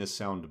Breaking the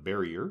Sound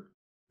Barrier,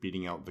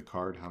 beating out The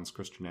Card, Hans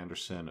Christian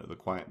Andersen, The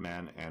Quiet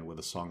Man, and With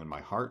a Song in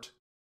My Heart.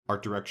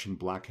 Art Direction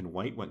Black and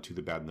White went to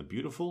The Bad and the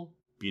Beautiful,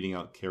 beating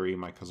out Carrie,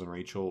 My Cousin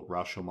Rachel,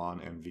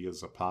 Rashomon, and Via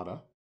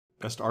Zapata.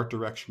 Best Art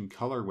Direction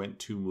Color went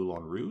to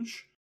Moulin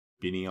Rouge,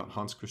 beating out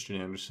Hans Christian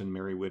Andersen,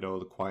 Merry Widow,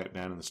 The Quiet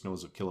Man, and The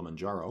Snows of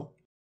Kilimanjaro.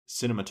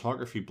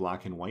 Cinematography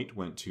Black and White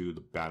went to The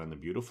Bad and the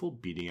Beautiful,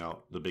 beating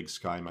out The Big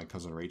Sky, My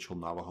Cousin Rachel,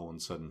 Navajo,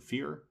 and Sudden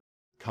Fear.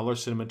 Color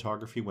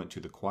Cinematography went to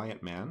The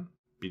Quiet Man,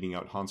 beating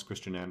out Hans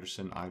Christian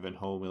Andersen,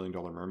 Ivanhoe, Million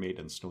Dollar Mermaid,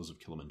 and Snows of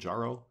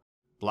Kilimanjaro.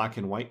 Black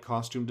and White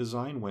Costume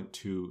Design went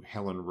to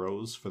Helen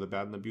Rose for The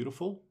Bad and the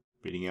Beautiful,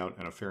 beating out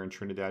An Affair in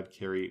Trinidad,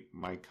 Carrie,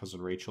 My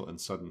Cousin Rachel, and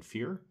Sudden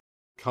Fear.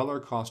 Color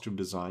Costume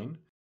Design,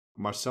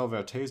 Marcel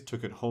Vertès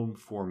took it home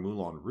for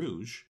Moulin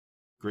Rouge,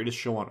 Greatest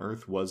Show on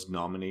Earth was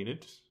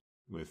nominated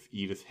with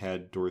Edith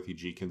Head, Dorothy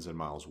Jenkins, and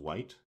Miles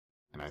White.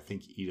 And I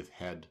think Edith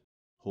Head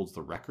holds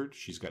the record.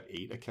 She's got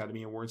 8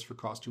 Academy Awards for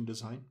costume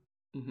design.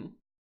 Mm-hmm.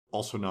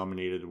 Also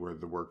nominated were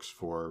the works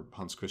for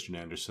Hans Christian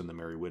Andersen, The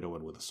Merry Widow,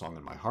 and With a Song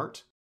in My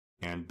Heart.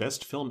 And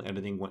Best Film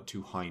Editing went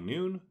to High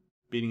Noon,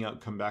 beating out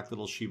Come Back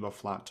Little Sheba,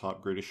 Flat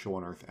Top, Greatest Show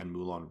on Earth, and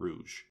Moulin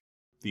Rouge.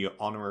 The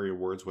honorary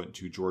awards went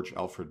to George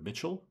Alfred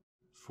Mitchell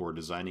for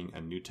designing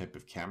a new type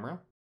of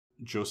camera,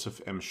 Joseph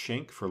M.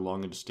 Schenck for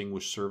long and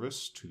distinguished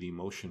service to the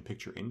motion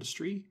picture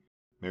industry,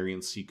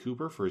 Marion C.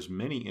 Cooper for his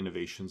many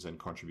innovations and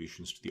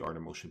contributions to the art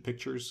of motion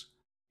pictures,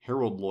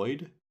 Harold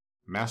Lloyd,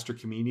 master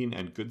comedian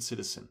and good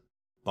citizen,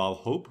 Bob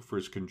Hope for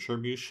his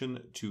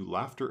contribution to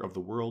Laughter of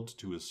the World,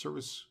 to his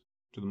service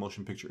to the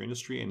motion picture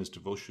industry and his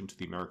devotion to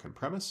the American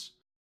premise,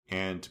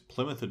 and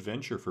Plymouth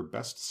Adventure for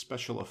Best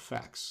Special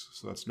Effects,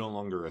 so that's no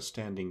longer a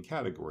standing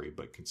category,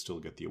 but can still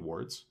get the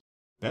awards.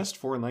 Best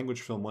Foreign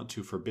Language Film went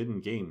to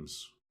Forbidden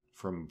Games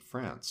from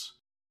France,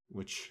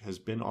 which has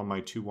been on my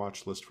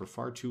to-watch list for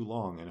far too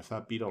long, and if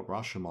that beat out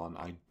Rashomon,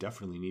 I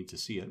definitely need to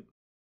see it.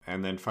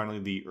 And then finally,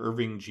 the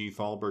Irving G.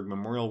 Thalberg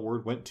Memorial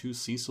Award went to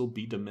Cecil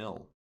B.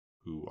 DeMille,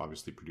 who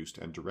obviously produced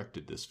and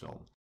directed this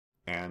film.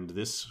 And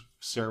this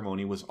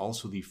ceremony was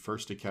also the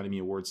first Academy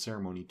Awards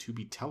ceremony to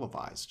be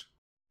televised.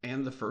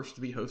 And the first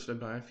to be hosted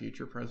by a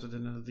future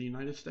president of the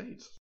United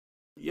States.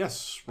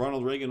 Yes,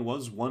 Ronald Reagan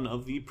was one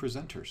of the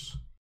presenters.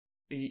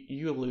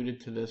 You alluded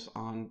to this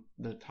on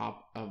the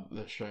top of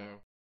the show.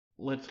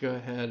 Let's go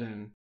ahead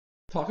and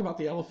talk about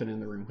the elephant in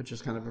the room, which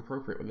is kind of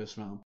appropriate with this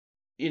film.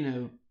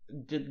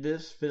 Did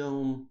this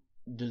film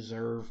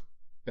deserve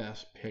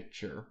Best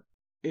Picture?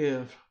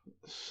 If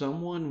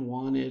someone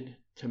wanted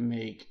to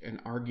make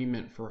an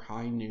argument for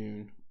High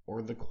Noon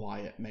or The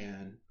Quiet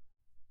Man,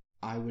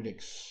 I would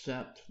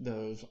accept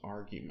those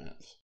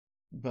arguments.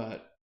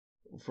 But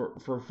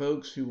for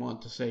folks who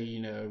want to say,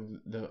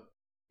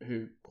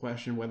 who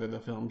question whether the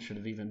film should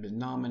have even been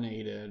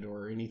nominated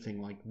or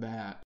anything like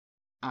that,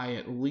 I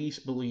at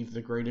least believe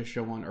The Greatest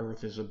Show on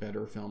Earth is a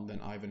better film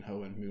than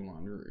Ivanhoe and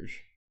Moulin Rouge.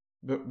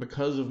 But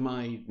because of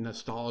my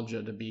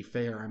nostalgia, to be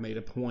fair, I made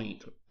a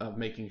point of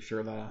making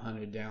sure that I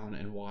hunted down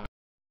and watched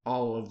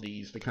all of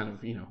these to kind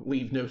of,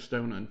 leave no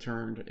stone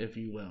unturned, if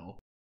you will.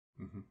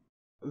 Mm-hmm.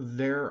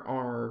 There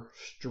are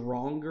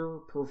stronger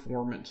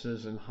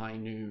performances in High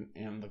Noon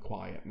and The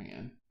Quiet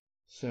Man.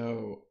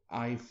 So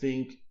I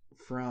think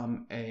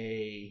from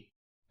a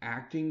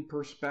acting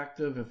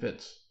perspective, if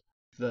it's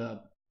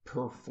the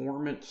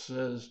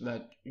performances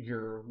that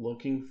you're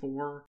looking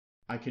for,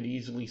 I could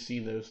easily see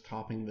those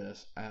topping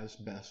this as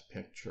Best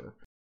Picture.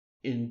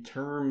 In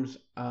terms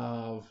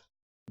of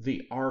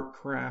the art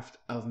craft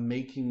of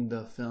making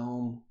the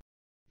film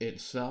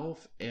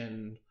itself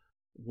and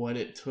what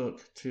it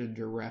took to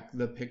direct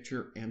the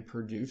picture and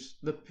produce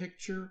the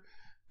picture,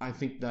 I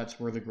think that's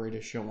where The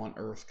Greatest Show on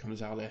Earth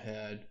comes out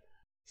ahead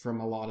from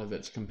a lot of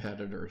its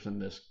competitors in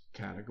this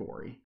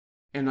category.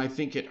 And I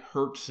think it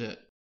hurts it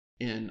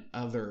in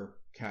other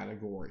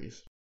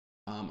categories.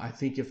 I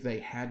think if they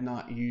had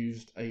not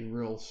used a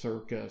real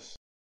circus,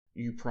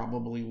 you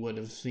probably would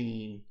have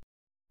seen,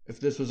 if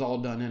this was all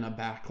done in a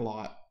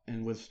backlot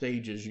and with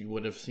stages, you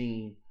would have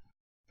seen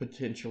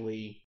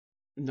potentially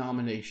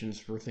nominations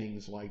for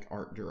things like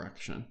art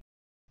direction.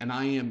 And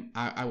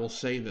I will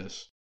say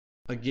this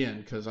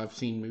again, because I've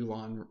seen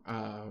Moulin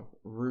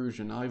Rouge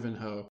and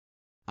Ivanhoe,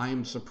 I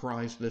am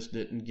surprised this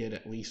didn't get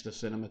at least a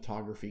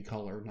cinematography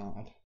color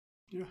nod.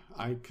 Yeah,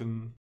 I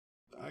can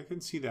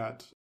see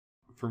that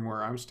from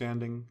where I'm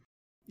standing.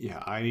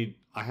 Yeah, I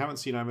haven't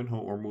seen Ivanhoe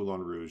or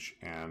Moulin Rouge,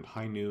 and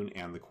High Noon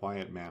and The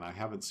Quiet Man I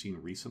haven't seen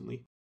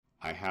recently.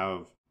 I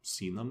have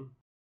seen them,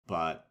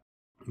 but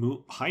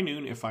High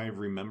Noon, if I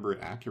remember it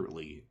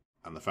accurately,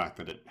 and the fact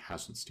that it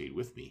hasn't stayed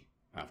with me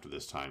after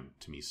this time,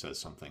 to me says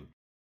something.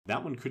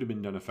 That one could have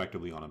been done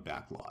effectively on a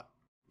backlot.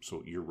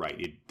 So you're right,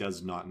 it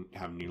does not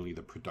have nearly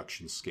the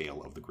production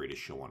scale of The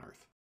Greatest Show on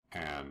Earth.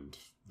 And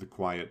The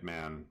Quiet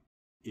Man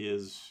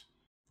is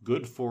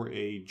good for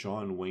a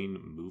John Wayne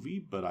movie,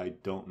 but I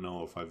don't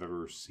know if I've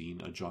ever seen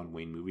a John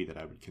Wayne movie that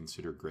I would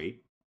consider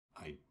great.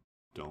 I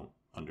don't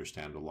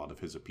understand a lot of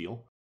his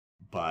appeal.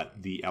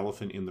 But the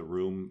elephant in the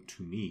room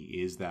to me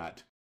is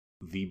that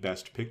the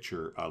Best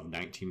Picture of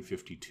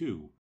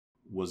 1952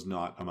 was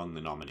not among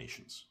the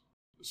nominations.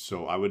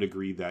 So I would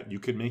agree that you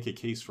could make a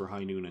case for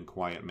High Noon and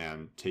Quiet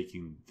Man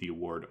taking the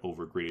award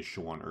over Greatest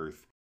Show on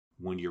Earth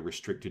when you're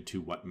restricted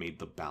to what made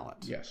the ballot.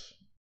 Yes.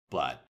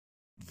 But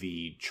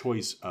the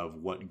choice of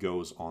what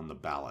goes on the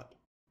ballot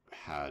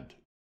had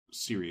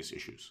serious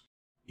issues.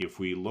 If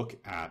we look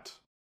at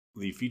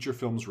the feature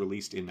films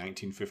released in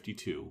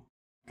 1952,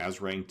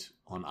 as ranked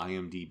on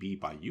IMDb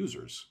by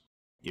users,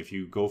 if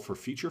you go for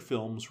feature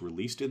films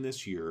released in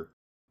this year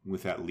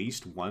with at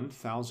least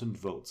 1,000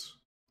 votes,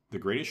 The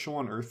Greatest Show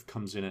on Earth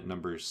comes in at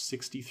number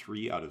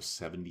 63 out of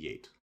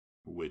 78,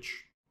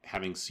 which,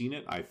 having seen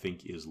it, I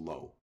think is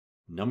low.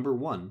 Number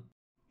 1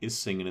 is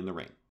Singin' in the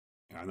Rain,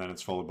 and then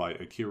it's followed by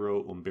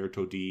Akira,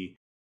 Umberto D,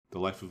 The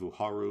Life of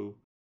Uharu.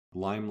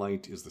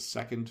 Limelight is the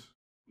second.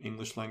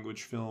 English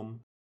language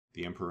film.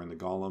 The Emperor and the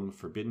Golem.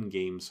 Forbidden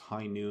Games,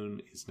 High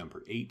Noon is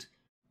number 8.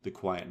 The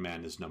Quiet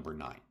Man is number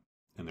 9.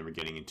 And then we're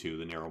getting into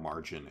The Narrow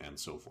Margin and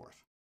so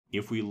forth.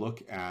 If we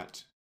look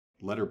at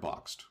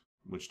Letterboxd,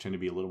 which tend to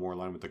be a little more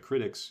aligned with the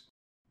critics,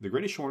 The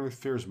Greatest Show on Earth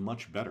fares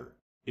much better.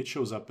 It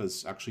shows up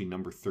as actually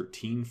number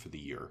 13 for the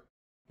year.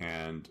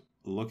 And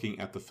looking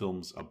at the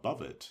films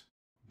above it,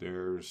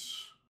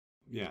 there's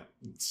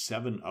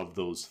 7 of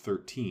those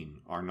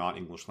 13 are not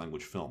English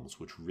language films,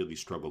 which really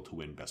struggle to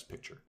win Best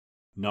Picture.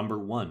 Number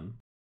 1,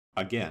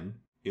 again,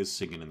 is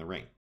Singin' in the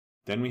Rain.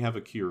 Then we have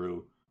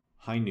Akiru,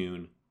 High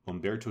Noon,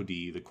 Umberto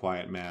D, The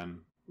Quiet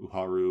Man,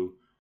 Uharu.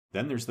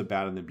 Then there's The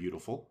Bad and the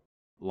Beautiful,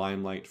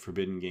 Limelight,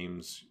 Forbidden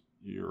Games,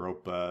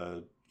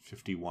 Europa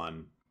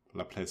 51,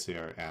 La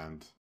Plaisir,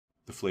 and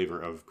The Flavor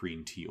of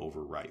Green Tea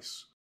Over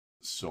Rice.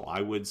 So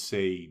I would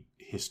say,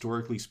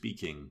 historically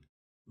speaking,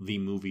 the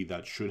movie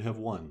that should have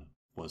won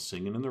was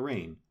Singin' in the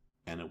Rain,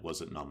 and it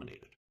wasn't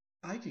nominated.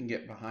 I can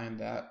get behind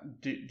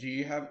that. Do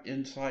you have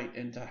insight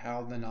into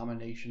how the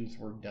nominations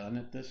were done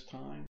at this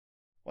time?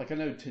 Like, I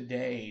know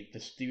today the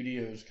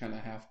studios kind of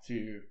have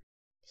to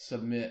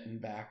submit and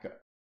back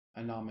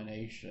a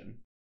nomination.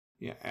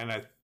 Yeah,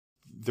 and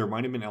there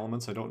might have been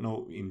elements, I don't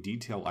know in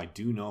detail. I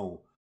do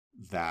know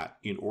that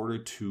in order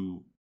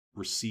to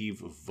receive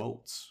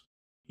votes,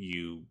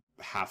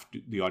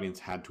 the audience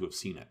had to have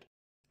seen it.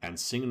 And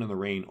Singin' in the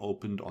Rain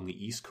opened on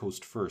the East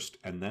Coast first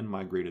and then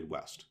migrated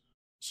west.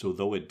 So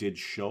though it did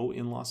show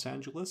in Los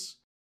Angeles,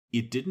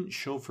 it didn't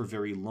show for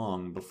very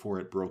long before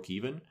it broke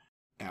even,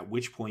 at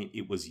which point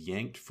it was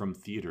yanked from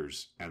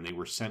theaters and they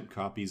were sent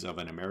copies of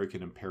An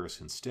American in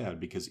Paris instead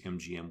because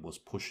MGM was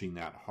pushing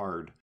that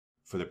hard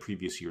for the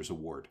previous year's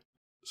award.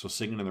 So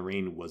Singin' in the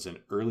Rain was an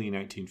early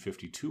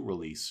 1952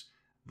 release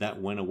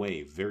that went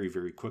away very,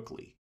 very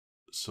quickly.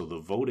 So the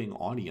voting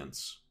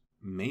audience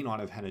may not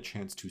have had a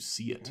chance to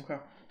see it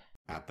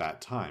at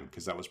that time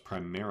because that was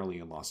primarily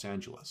in Los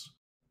Angeles.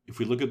 If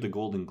we look at the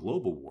Golden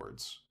Globe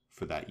Awards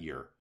for that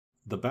year,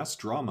 the Best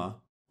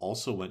Drama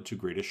also went to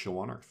Greatest Show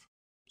on Earth.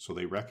 So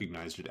they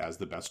recognized it as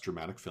the Best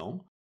Dramatic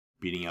Film,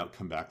 beating out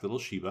Come Back Little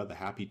Sheba, The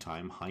Happy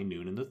Time, High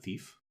Noon, and The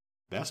Thief.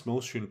 Best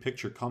Motion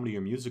Picture Comedy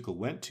or Musical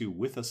went to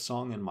With a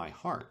Song in My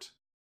Heart.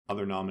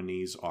 Other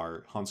nominees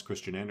are Hans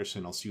Christian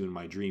Andersen, I'll See You in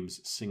My Dreams,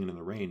 Singin' in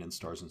the Rain, and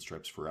Stars and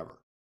Stripes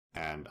Forever.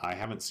 And I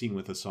haven't seen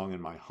With a Song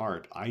in My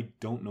Heart. I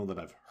don't know that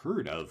I've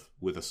heard of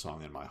With a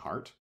Song in My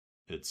Heart.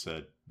 It's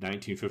a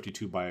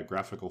 1952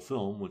 biographical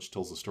film which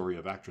tells the story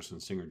of actress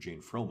and singer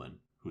Jane Froman,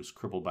 who was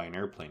crippled by an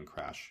airplane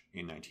crash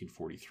in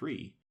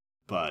 1943.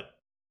 But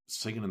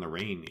Singin' in the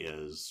Rain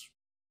is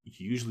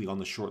usually on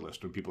the short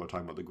list when people are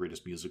talking about the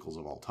greatest musicals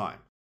of all time.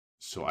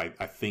 So I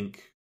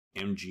think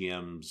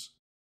MGM's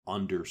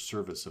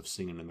underservice of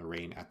Singin' in the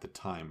Rain at the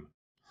time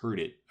hurt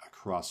it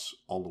across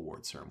all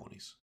award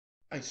ceremonies.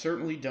 I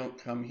certainly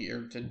don't come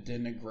here to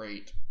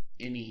denigrate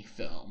any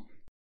film.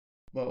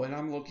 But when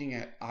I'm looking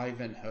at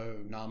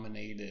Ivanhoe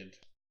nominated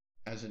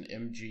as an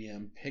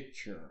MGM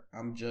picture,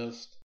 I'm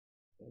just,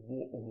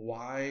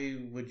 why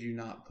would you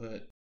not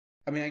put...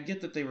 I mean, I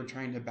get that they were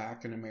trying to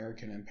back An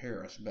American in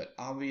Paris, but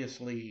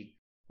obviously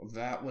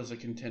that was a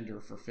contender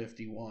for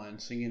 51.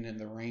 Singin' in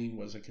the Rain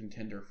was a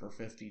contender for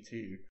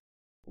 52.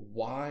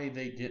 Why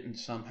they didn't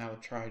somehow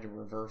try to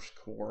reverse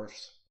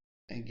course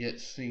and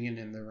get Singin'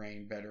 in the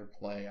Rain better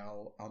play,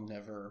 I'll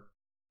never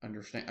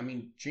understand. I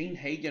mean, Jean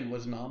Hagen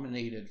was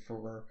nominated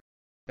for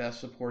Best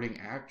Supporting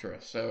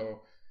Actress,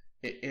 so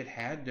it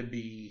had to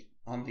be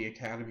on the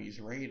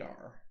Academy's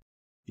radar.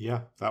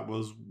 Yeah, that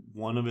was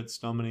one of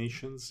its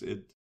nominations.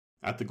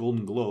 At the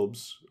Golden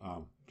Globes,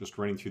 just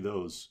running through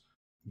those,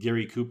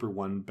 Gary Cooper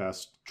won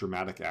Best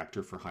Dramatic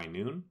Actor for High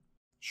Noon.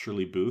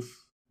 Shirley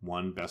Booth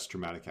won Best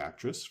Dramatic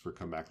Actress for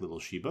Come Back Little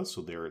Sheba,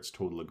 so there it's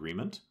total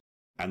agreement.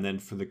 And then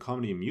for the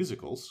comedy and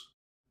musicals,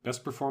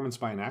 Best Performance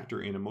by an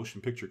Actor in a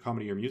Motion Picture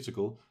Comedy or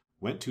Musical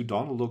went to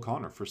Donald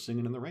O'Connor for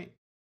Singin' in the Rain.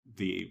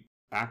 The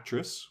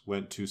actress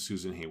went to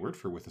Susan Hayward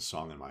for With a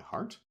Song in My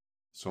Heart.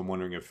 So I'm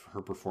wondering if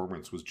her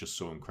performance was just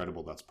so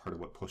incredible that's part of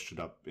what pushed it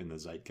up in the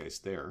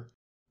zeitgeist there.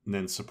 And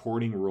then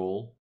supporting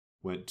role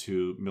went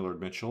to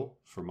Millard Mitchell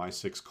for My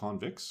Six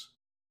Convicts.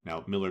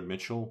 Now, Millard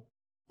Mitchell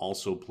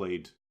also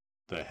played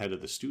the head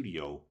of the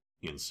studio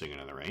in Singin'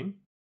 in the Rain.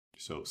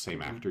 So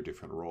same actor,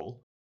 different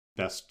role.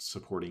 Best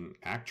Supporting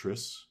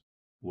Actress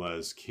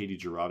was Katie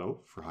Jurado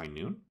for High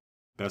Noon.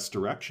 Best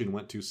Direction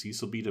went to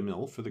Cecil B.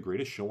 DeMille for The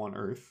Greatest Show on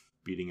Earth,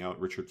 beating out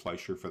Richard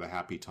Fleischer for The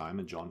Happy Time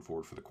and John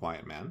Ford for The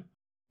Quiet Man.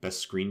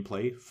 Best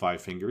Screenplay,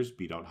 Five Fingers,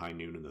 beat out High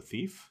Noon and The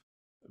Thief.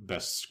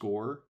 Best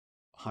Score,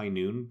 High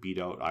Noon beat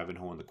out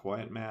Ivanhoe and The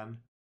Quiet Man.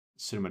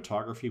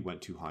 Cinematography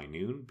went to High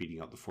Noon,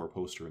 beating out The Four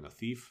Poster and The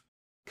Thief.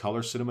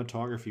 Color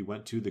cinematography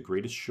went to The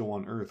Greatest Show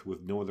on Earth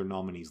with no other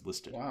nominees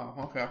listed. Wow,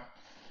 okay.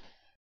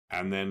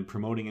 And then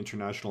Promoting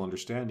International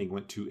Understanding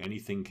went to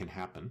Anything Can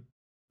Happen,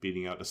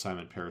 beating out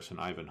Assignment Paris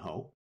and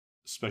Ivanhoe.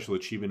 Special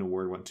Achievement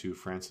Award went to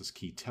Francis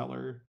Key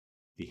Teller.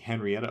 The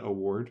Henrietta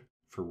Award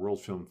for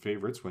World Film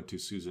Favorites went to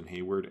Susan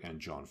Hayward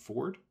and John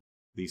Ford.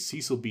 The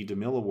Cecil B.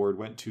 DeMille Award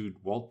went to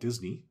Walt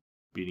Disney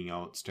beating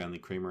out Stanley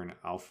Kramer and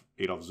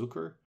Adolf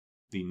Zucker.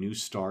 The new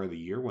star of the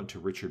year went to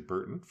Richard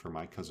Burton for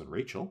My Cousin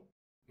Rachel.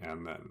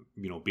 And then,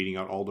 beating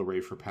out Aldo Ray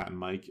for Pat and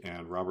Mike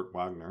and Robert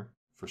Wagner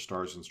for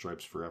Stars and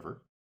Stripes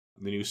Forever.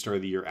 The new star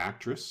of the year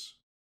actress,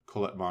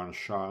 Colette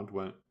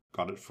Blanchard,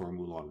 got it for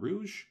Moulin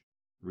Rouge.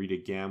 Rita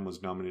Gam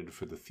was nominated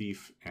for The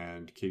Thief,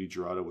 and Katie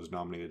Gerardo was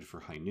nominated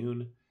for High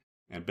Noon.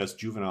 And Best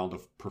Juvenile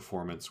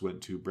Performance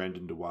went to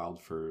Brandon DeWilde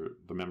for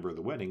The Member of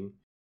the Wedding,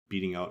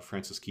 beating out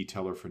Francis Key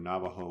Teller for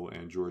Navajo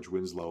and George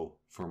Winslow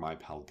for My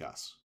Pal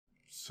Gus.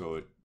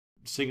 So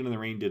Singing in the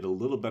Rain did a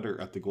little better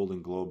at the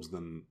Golden Globes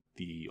than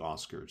the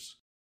Oscars.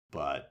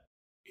 But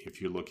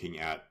if you're looking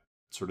at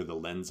sort of the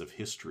lens of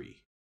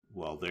history,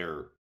 well,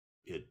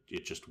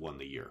 it just won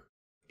the year.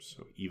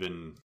 So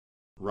even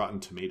Rotten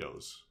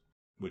Tomatoes,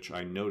 which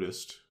I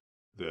noticed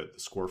the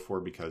score for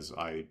because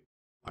I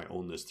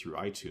own this through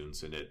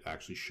iTunes, and it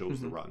actually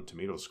shows the Rotten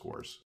Tomatoes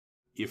scores.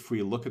 If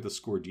we look at the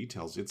score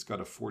details, it's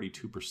got a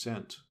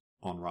 42%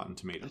 on Rotten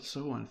Tomatoes. That's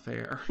so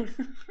unfair.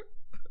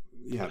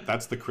 Yeah,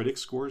 that's the critic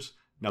scores.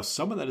 Now,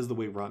 some of that is the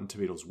way Rotten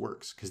Tomatoes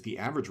works, because the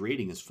average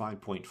rating is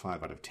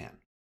 5.5 out of 10.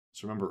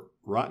 So remember,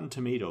 Rotten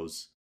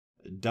Tomatoes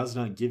does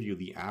not give you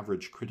the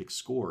average critic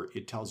score.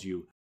 It tells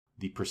you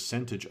the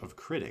percentage of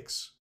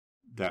critics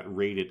that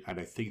rate it at,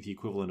 I think, the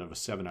equivalent of a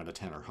 7 out of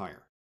 10 or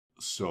higher.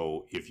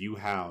 So if you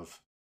have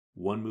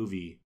one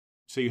movie,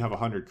 say you have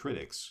 100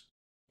 critics,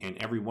 and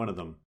every one of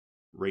them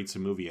rates a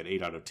movie at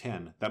 8 out of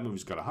 10, that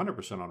movie's got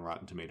 100% on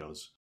Rotten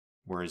Tomatoes.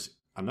 Whereas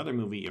another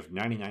movie, if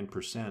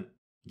 99%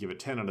 give it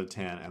 10 out of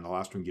 10, and the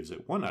last one gives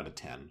it 1 out of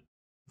 10,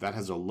 that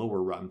has a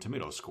lower Rotten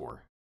Tomatoes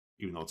score,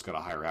 even though it's got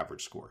a higher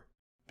average score.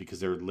 Because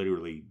they're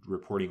literally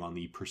reporting on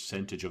the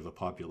percentage of the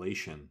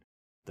population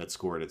that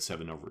scored at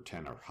 7 over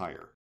 10 or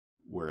higher.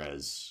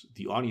 Whereas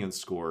the audience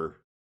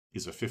score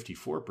is a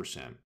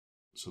 54%.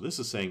 So this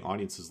is saying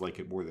audiences like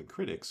it more than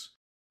critics,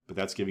 but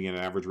that's giving it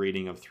an average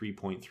rating of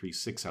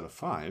 3.36 out of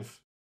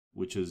 5,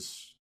 which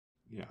is,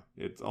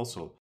 it's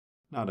also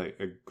not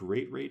a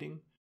great rating,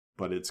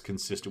 but it's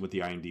consistent with the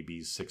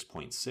IMDb's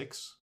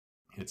 6.6.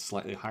 It's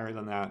slightly higher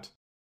than that.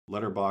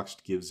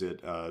 Letterboxd gives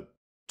it a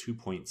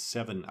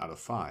 2.7 out of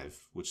 5,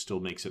 which still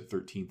makes it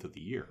 13th of the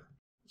year.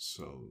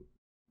 So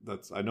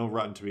I know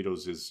Rotten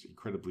Tomatoes is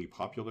incredibly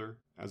popular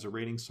as a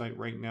rating site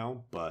right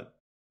now, but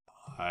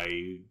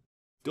I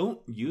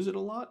don't use it a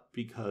lot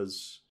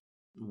because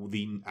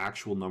the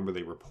actual number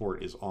they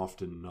report is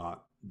often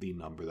not the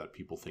number that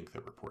people think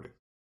they're reporting.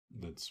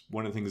 That's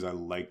one of the things I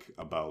like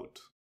about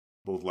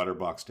both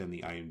Letterboxd and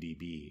the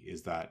IMDb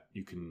is that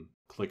you can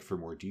click for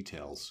more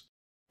details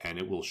and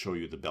it will show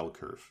you the bell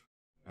curve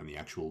and the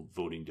actual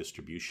voting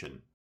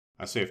distribution.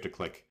 I say you have to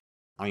click.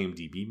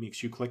 IMDb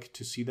makes you click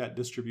to see that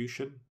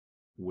distribution.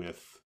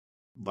 With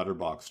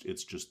Letterboxd,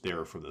 it's just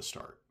there from the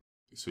start.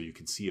 So you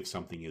can see if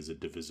something is a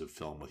divisive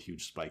film with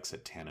huge spikes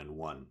at 10 and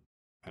 1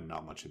 and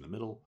not much in the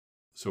middle.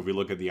 So if we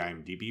look at the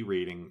IMDb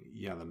rating,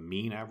 the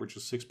mean average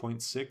is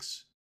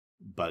 6.6,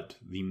 but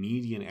the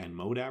median and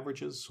mode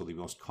averages, so the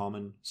most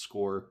common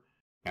score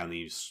and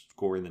the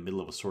score in the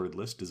middle of a sorted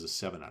list, is a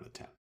 7 out of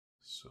 10.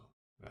 So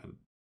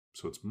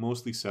it's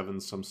mostly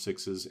 7s, some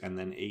 6s, and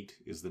then 8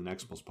 is the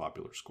next most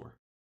popular score.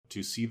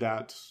 To see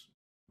that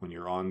when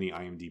you're on the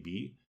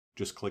IMDb,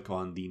 just click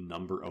on the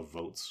number of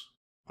votes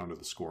under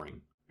the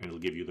scoring, and it'll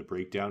give you the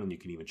breakdown, and you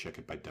can even check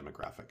it by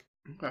demographic.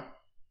 Okay.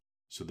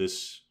 So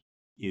this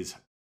is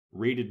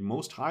rated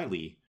most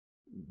highly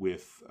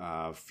with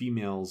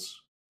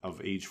females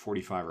of age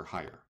 45 or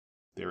higher.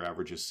 Their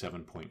average is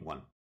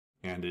 7.1.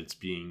 And it's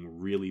being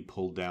really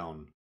pulled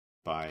down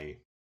by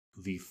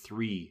the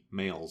 3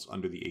 males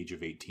under the age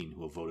of 18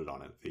 who have voted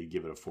on it. They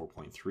give it a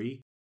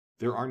 4.3.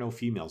 There are no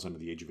females under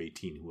the age of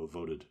 18 who have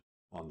voted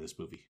on this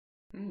movie.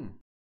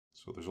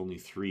 So there's only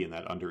 3 in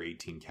that under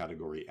 18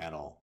 category at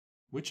all,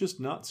 which is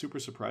not super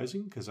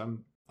surprising because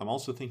I'm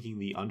also thinking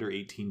the under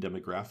 18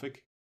 demographic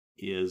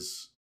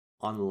is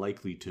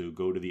unlikely to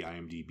go to the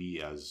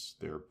IMDb as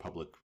their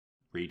public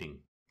rating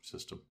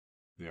system.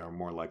 They are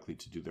more likely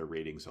to do their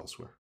ratings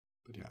elsewhere.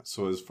 But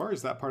so as far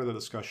as that part of the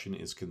discussion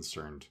is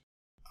concerned,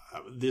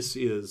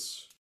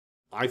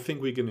 I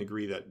think we can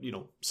agree that,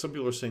 some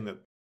people are saying that,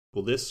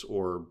 well, this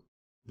or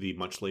the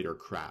much later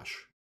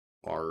Crash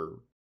are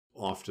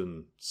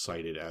often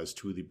cited as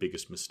two of the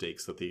biggest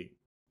mistakes that the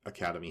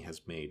Academy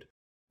has made.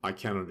 I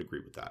cannot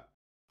agree with that.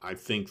 I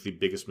think the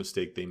biggest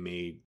mistake they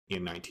made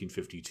in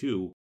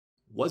 1952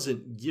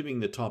 wasn't giving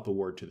the top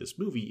award to this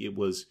movie. It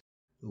was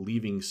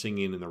leaving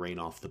Singing in the Rain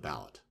off the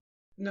ballot.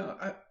 No,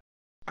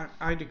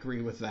 I'd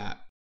agree with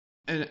that.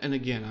 And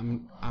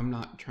again, I'm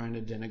not trying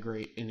to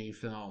denigrate any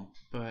film,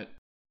 but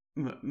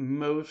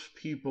most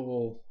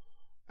people,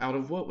 out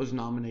of what was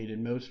nominated,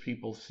 most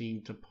people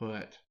seem to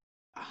put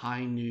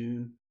High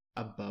Noon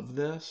above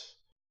this.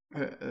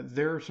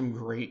 There are some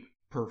great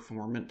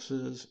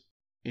performances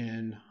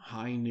in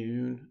High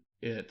Noon.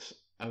 It's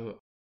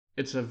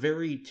a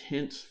very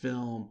tense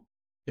film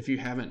if you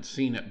haven't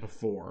seen it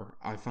before.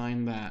 I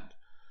find that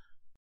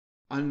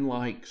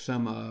unlike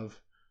some of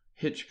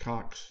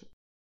Hitchcock's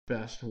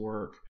best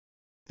work,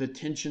 the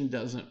tension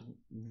doesn't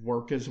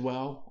work as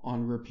well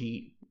on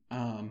repeat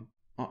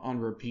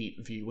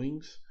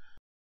viewings.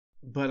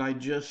 But I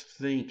just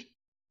think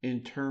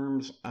in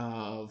terms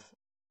of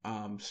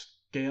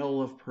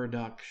scale of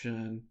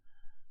production,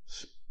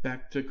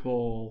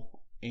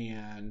 spectacle,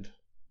 and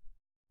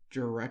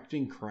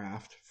directing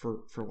craft,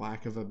 for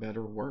lack of a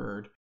better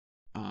word,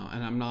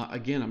 and I'm not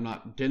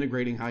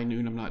denigrating High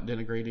Noon, I'm not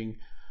denigrating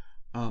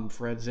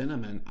Fred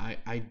Zinnemann.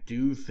 I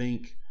do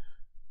think,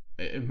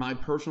 in my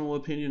personal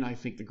opinion, I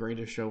think The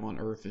Greatest Show on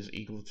Earth is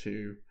equal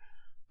to,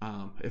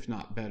 if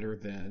not better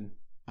than,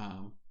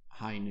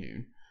 High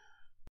Noon.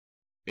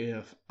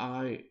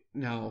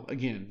 Now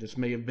again, this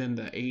may have been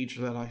the age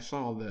that I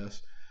saw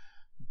this,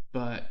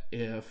 but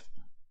if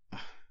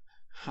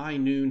High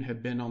Noon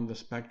had been on the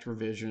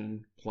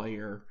Spectravision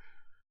player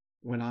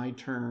when I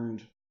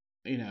turned,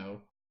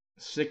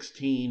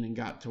 16 and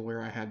got to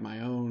where I had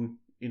my own,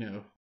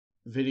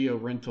 video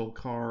rental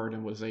card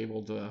and was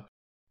able to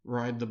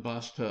ride the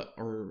bus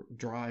or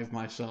drive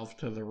myself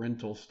to the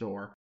rental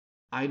store,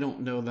 I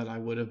don't know that I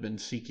would have been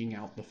seeking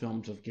out the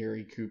films of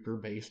Gary Cooper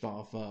based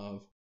off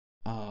of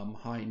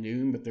High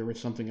Noon, but there was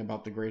something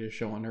about The Greatest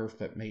Show on Earth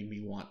that made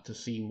me want to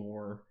see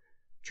more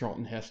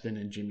Charlton Heston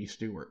and Jimmy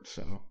Stewart.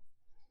 So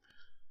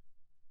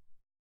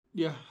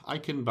yeah, I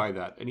can buy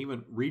that. And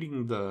even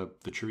reading the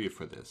trivia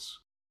for this,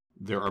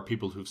 there are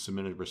people who've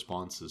submitted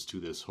responses to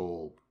this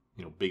whole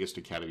biggest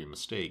Academy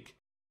mistake,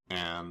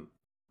 and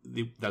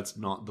that's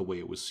not the way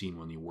it was seen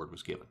when the award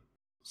was given.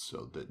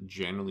 So that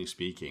generally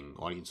speaking,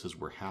 audiences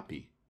were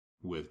happy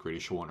with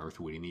Greatest Show on Earth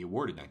winning the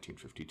award in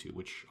 1952,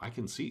 which I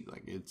can see.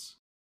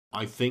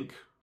 I think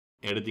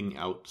editing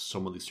out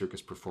some of the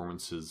circus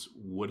performances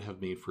would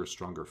have made for a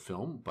stronger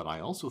film, but I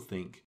also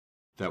think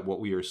that what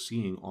we are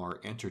seeing are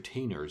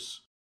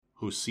entertainers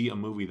who see a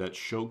movie that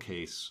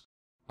showcase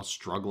a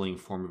struggling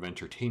form of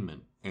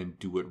entertainment and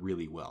do it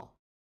really well.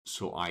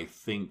 So I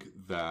think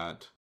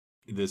that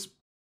this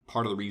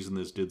part of the reason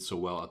this did so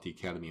well at the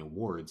Academy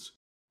Awards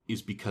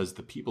is because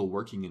the people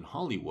working in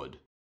Hollywood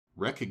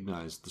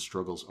recognized the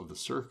struggles of the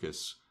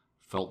circus,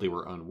 felt they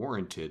were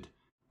unwarranted,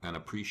 and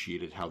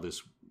appreciated how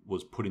this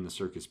was putting the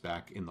circus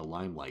back in the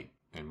limelight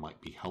and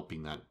might be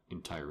helping that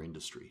entire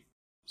industry.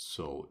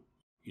 So,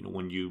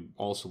 when you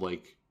also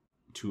like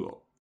to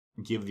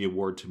give the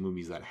award to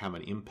movies that have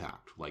an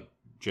impact, like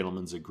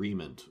Gentleman's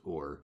Agreement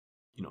or,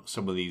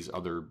 some of these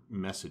other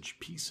message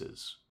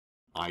pieces,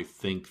 I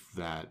think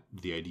that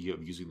the idea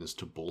of using this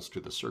to bolster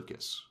the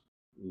circus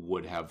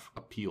would have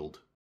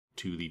appealed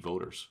to the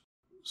voters.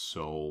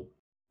 So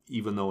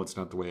even though it's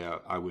not the way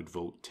I would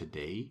vote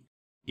today,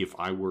 if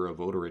I were a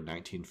voter in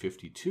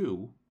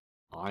 1952,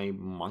 I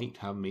might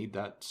have made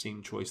that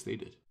same choice they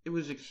did. It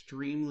was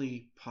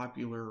extremely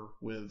popular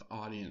with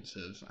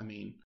audiences. I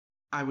mean,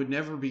 I would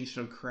never be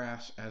so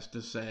crass as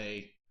to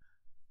say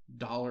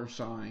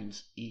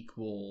 $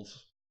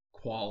 equals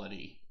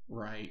quality,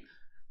 right?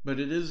 But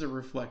it is a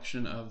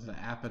reflection of the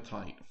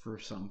appetite for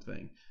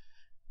something.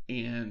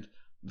 And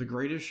The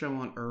Greatest Show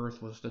on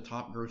Earth was the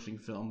top grossing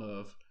film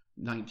of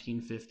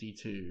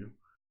 1952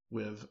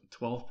 with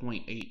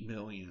 $12.8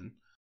 million.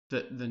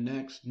 The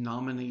next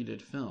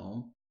nominated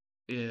film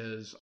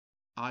is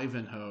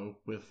Ivanhoe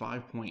with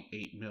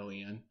 $5.8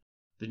 million.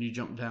 Then you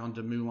jump down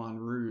to Moulin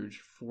Rouge,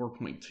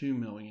 $4.2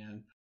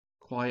 million.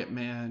 Quiet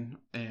Man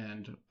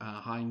and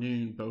High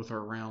Noon both are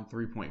around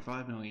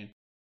 $3.5 million.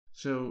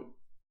 So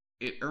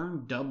it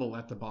earned double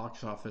at the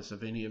box office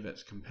of any of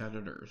its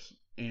competitors.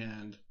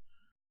 And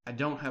I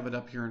don't have it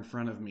up here in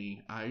front of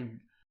me.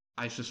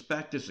 I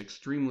suspect it's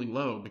extremely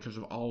low because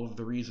of all of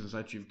the reasons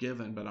that you've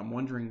given, but I'm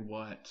wondering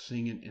what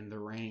Singin' in the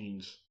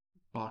Rain's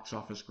box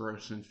office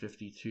gross in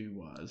 52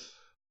 was.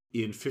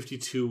 In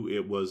 52,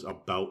 it was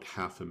about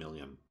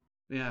 $500,000.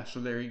 Yeah, so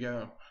there you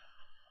go.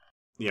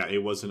 Yeah,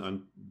 it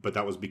wasn't, but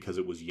that was because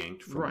it was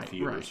yanked from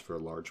theaters for a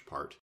large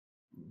part.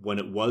 When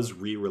it was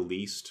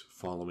re-released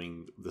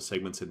following the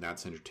segments in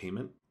That's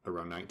Entertainment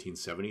around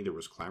 1970, there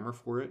was clamor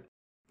for it.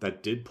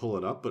 That did pull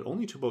it up, but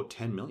only to about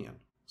 $10 million.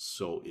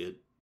 So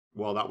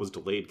while that was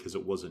delayed because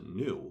it wasn't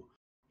new,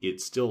 it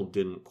still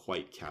didn't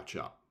quite catch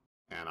up.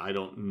 And I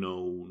don't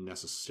know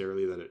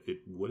necessarily that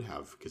it would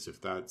have, because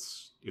if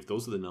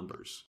those are the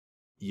numbers,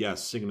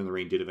 yes, Singin' in the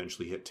Rain did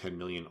eventually hit $10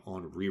 million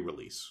on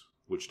re-release,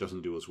 which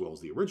doesn't do as well as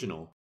the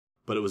original,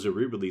 but it was a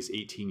re-release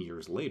 18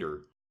 years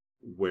later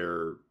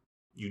where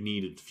you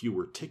needed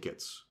fewer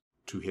tickets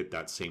to hit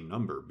that same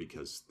number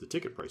because the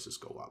ticket prices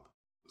go up.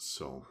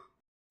 So,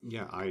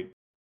 yeah,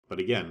 but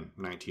again,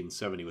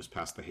 1970 was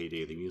past the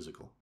heyday of the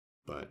musical.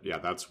 But yeah,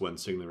 that's when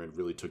Singin' in the Rain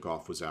really took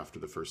off, was after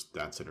the first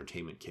That's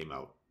Entertainment came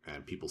out,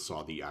 and people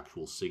saw the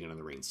actual Singin' in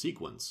the Rain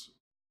sequence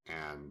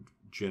and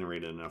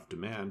generated enough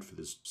demand for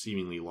this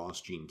seemingly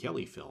lost Gene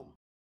Kelly film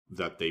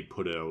that they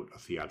put out a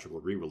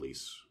theatrical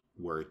re-release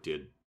where it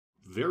did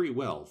very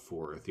well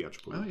for a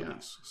theatrical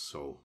release.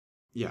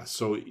 Yeah.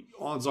 So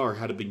odds are,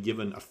 had it been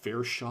given a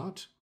fair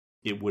shot,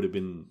 it would have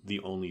been the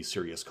only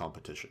serious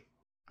competition.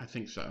 I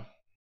think so.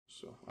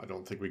 So I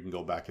don't think we can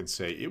go back and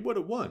say it would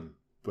have won,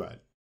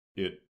 but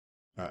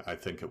I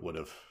think it would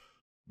have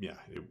yeah,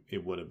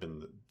 it would have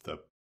been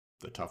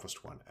the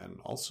toughest one. And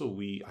also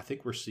I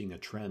think we're seeing a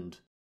trend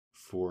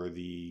for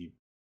the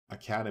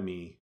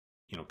Academy,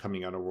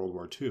 coming out of World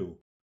War II,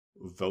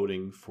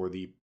 voting for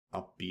the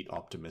upbeat,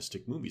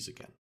 optimistic movies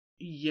again.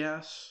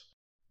 Yes,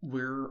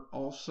 we're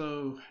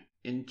also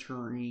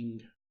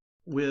entering,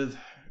 with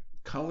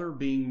color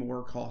being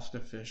more cost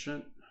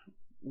efficient,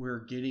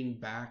 we're getting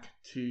back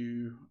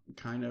to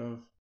kind of,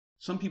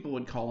 some people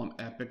would call them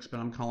epics, but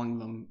I'm calling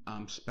them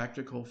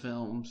spectacle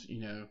films.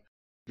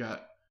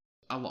 Got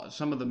a lot.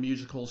 Some of the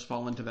musicals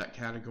fall into that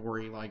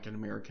category, like An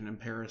American in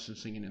Paris and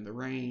Singing in the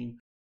Rain.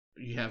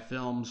 You have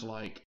films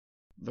like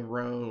The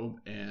Robe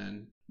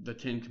and The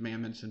Ten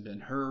Commandments and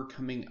Ben-Hur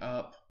coming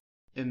up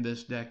in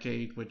this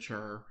decade, which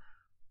are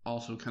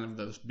also kind of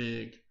those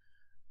big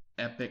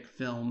epic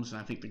films. And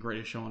I think The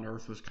Greatest Show on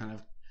Earth was kind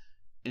of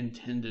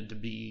intended to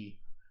be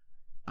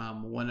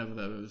one of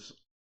those.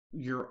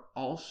 You're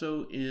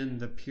also in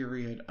the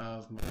period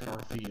of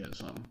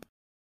McCarthyism.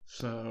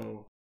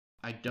 So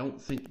I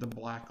don't think the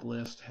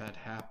blacklist had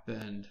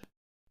happened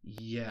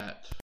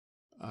yet.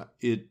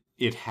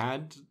 It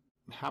had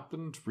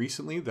happened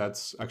recently.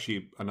 That's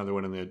actually another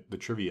one in the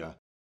trivia.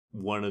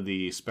 One of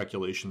the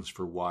speculations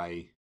for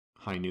why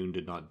High Noon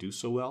did not do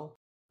so well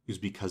is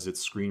because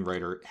its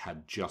screenwriter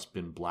had just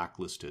been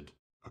blacklisted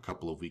a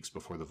couple of weeks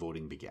before the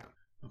voting began.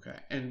 Okay,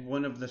 and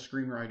one of the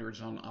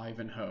screenwriters on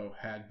Ivanhoe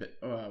had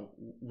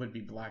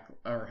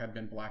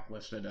been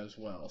blacklisted as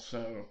well.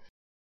 So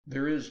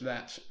there is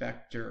that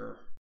specter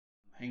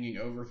hanging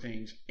over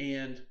things,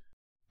 and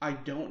I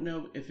don't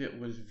know if it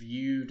was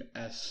viewed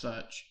as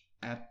such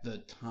at the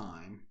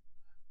time,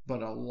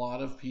 but a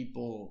lot of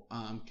people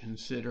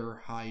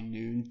consider High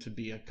Noon to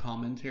be a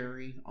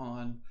commentary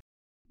on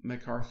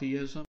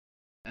McCarthyism,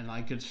 and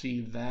I could see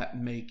that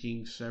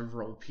making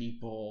several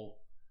people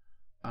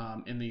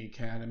in the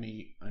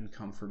Academy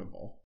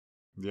uncomfortable.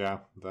 Yeah,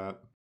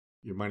 that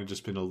you might have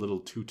just been a little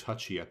too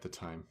touchy at the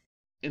time.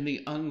 In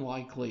the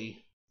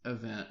unlikely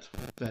event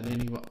that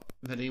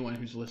anyone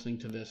who's listening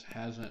to this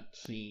hasn't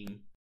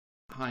seen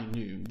High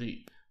Noon,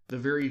 the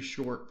very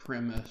short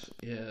premise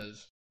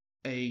is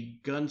a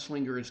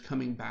gunslinger is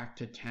coming back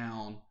to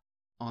town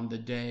on the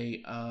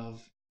day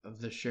of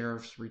the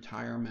sheriff's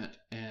retirement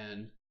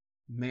and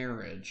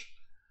marriage,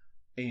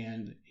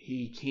 and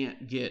he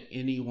can't get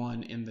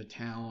anyone in the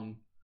town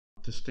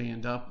to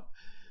stand up.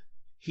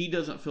 He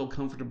doesn't feel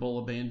comfortable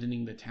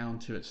abandoning the town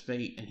to its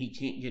fate, and he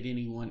can't get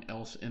anyone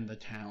else in the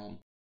town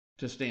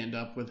to stand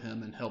up with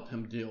him and help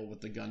him deal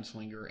with the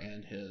gunslinger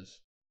and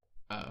his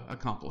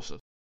accomplices.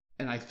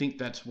 And I think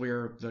that's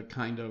where the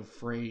kind of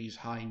phrase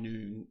High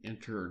Noon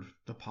entered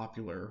the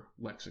popular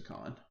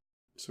lexicon.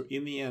 So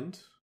in the end,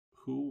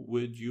 who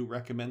would you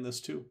recommend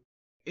this to?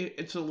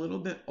 It's a little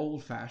bit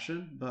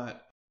old-fashioned,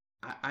 but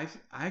I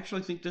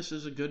actually think this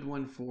is a good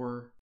one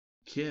for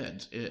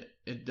kids. It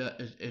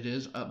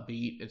is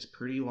upbeat. It's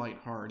pretty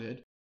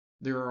lighthearted.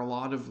 There are a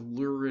lot of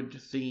lurid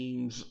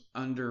themes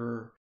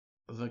under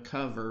the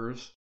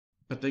covers,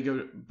 but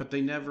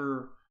they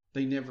never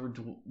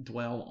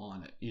dwell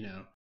on it.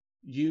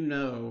 You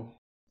know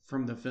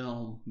from the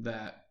film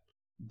that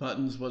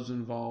Buttons was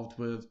involved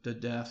with the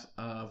death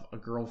of a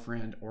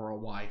girlfriend or a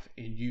wife,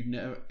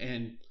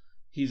 and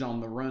he's on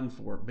the run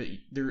for it. But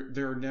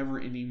there are never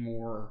any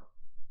more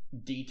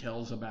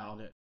details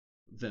about it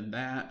than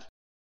that.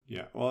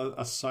 Yeah, well,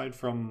 aside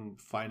from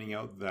finding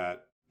out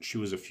that she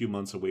was a few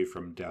months away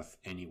from death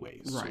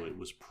anyways, right. So it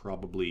was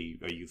probably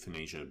a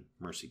euthanasia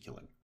mercy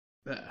killing.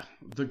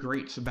 The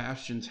great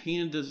Sebastian's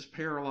hand is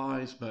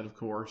paralyzed, but of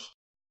course,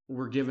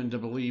 we're given to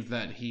believe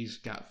that he's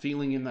got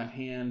feeling in that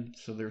hand,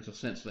 so there's a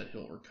sense that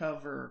he'll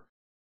recover.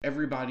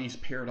 Everybody's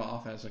paired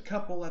off as a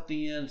couple at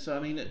the end, so I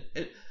mean,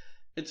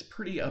 it's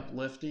pretty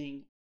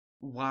uplifting.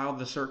 While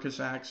the circus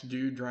acts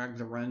do drag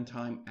the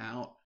runtime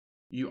out,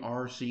 you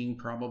are seeing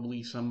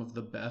probably some of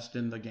the best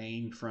in the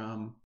game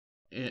from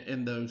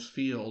in those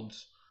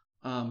fields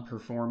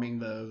performing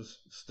those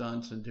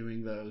stunts and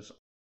doing those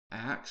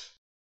acts.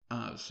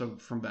 So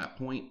from that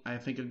point, I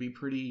think it'd be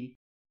pretty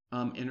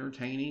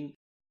entertaining.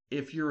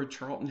 If you're a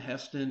Charlton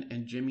Heston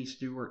and Jimmy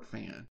Stewart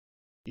fan,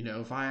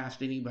 if I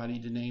asked anybody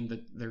to name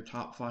their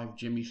top 5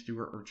 Jimmy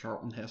Stewart or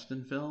Charlton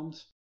Heston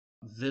films,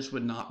 this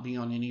would not be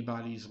on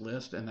anybody's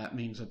list, and that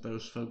means that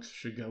those folks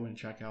should go and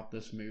check out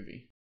this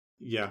movie.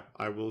 Yeah,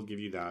 I will give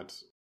you that.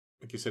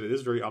 Like you said, it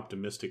is very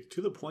optimistic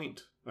to the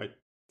point. I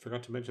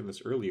forgot to mention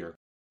this earlier.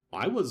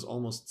 I was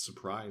almost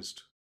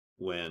surprised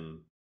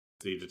when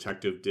the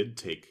detective did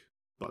take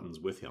Buttons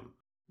with him.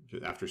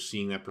 After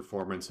seeing that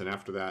performance and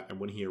after that, and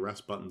when he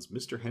arrests Buttons,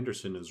 Mr.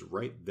 Henderson is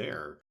right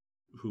there,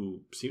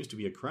 who seems to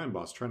be a crime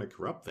boss trying to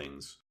corrupt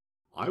things.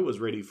 I was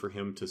ready for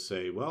him to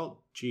say,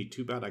 well, gee,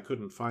 too bad I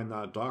couldn't find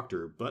that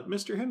doctor, but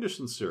Mr.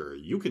 Henderson, sir,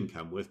 you can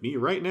come with me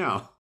right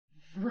now.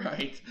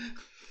 Right.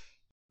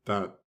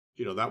 That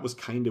was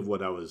kind of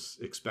what I was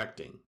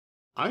expecting.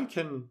 I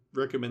can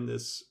recommend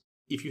this.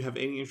 If you have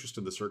any interest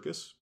in the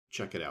circus,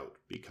 check it out,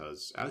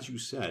 because as you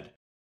said,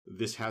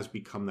 this has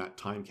become that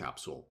time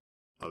capsule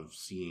of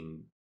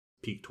seeing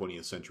peak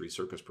 20th century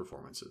circus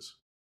performances.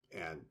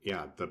 And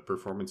yeah, the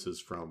performances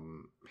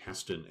from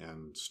Heston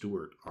and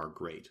Stewart are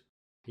great.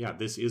 Yeah,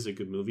 this is a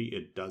good movie.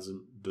 It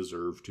doesn't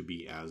deserve to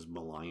be as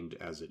maligned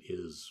as it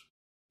is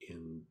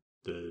in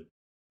the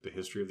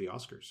history of the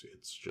Oscars.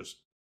 It's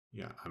just,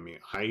 yeah, I mean,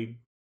 I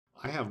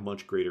have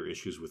much greater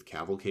issues with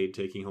Cavalcade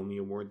taking home the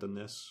award than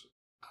this.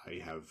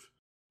 I have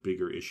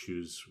bigger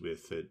issues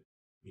with it,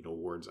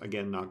 awards,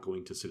 again, not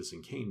going to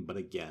Citizen Kane, but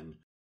again,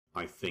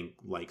 I think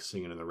like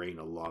Singing in the Rain,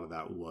 a lot of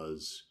that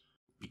was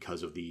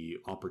because of the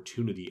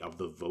opportunity of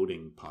the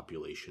voting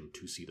population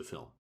to see the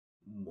film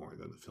more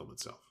than the film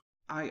itself.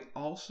 I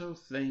also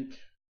think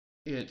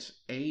it's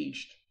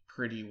aged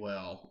pretty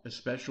well,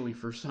 especially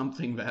for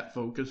something that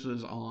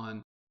focuses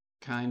on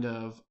kind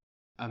of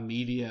a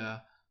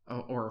media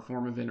or a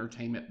form of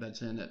entertainment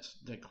that's in its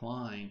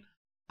decline.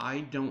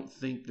 I don't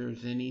think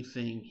there's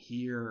anything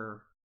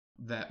here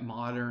that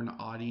modern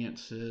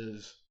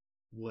audiences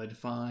would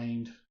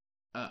find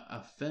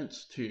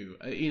offense to,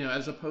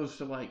 as opposed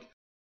to like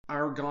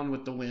our Gone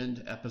with the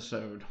Wind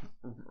episode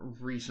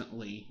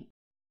recently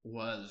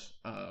was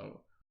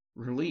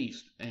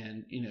released,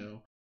 and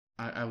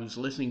I was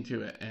listening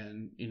to it,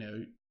 and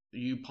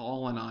you,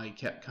 Paul, and I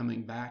kept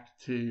coming back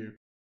to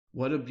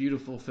what a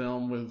beautiful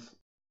film with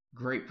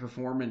great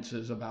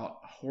performances about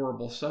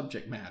horrible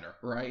subject matter,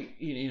 right?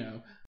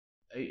 You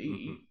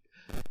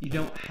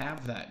don't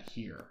have that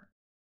here.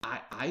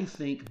 I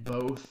think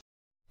both,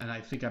 and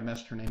I think I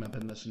messed her name up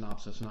in the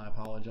synopsis, and I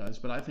apologize,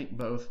 but I think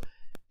both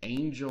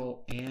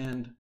Angel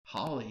and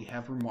Holly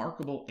have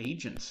remarkable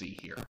agency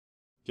here.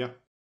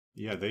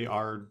 Yeah, they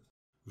are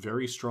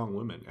very strong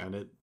women,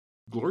 and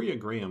Gloria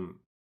Graham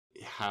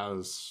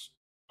has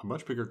a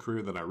much bigger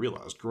career than I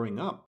realized. Growing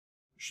up,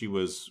 she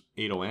was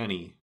Ado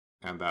Annie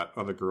and that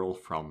other girl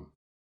from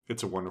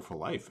It's a Wonderful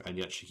Life, and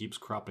yet she keeps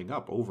cropping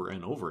up over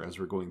and over as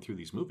we're going through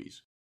these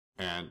movies.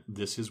 And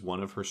this is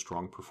one of her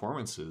strong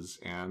performances,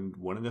 and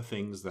one of the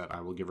things that I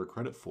will give her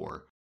credit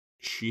for,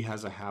 she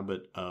has a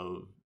habit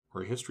of,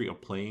 or a history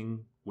of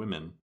playing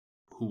women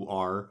who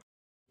are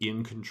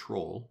in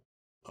control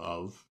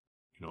of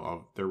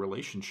their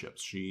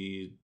relationships.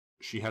 She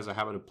has a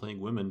habit of playing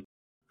women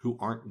who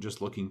aren't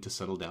just looking to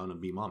settle down and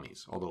be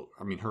mommies. Although,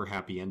 I mean, her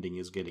happy ending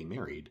is getting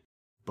married.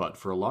 But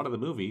for a lot of the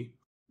movie,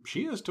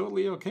 she is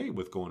totally okay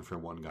with going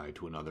from one guy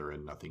to another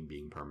and nothing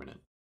being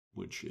permanent.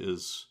 Which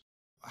is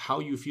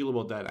how you feel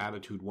about that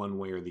attitude one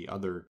way or the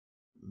other.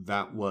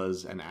 That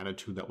was an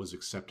attitude that was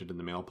accepted in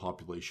the male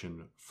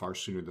population far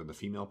sooner than the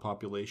female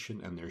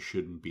population, and there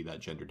shouldn't be that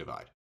gender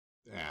divide.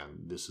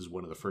 And this is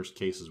one of the first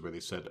cases where they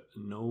said,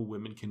 no,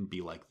 women can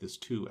be like this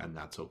too, and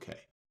that's okay.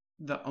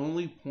 The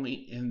only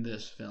point in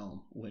this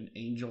film when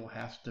Angel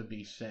has to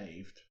be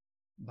saved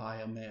by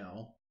a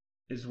male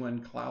is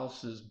when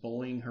Klaus is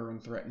bullying her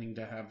and threatening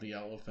to have the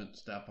elephant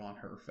step on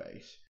her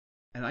face.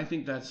 And I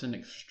think that's an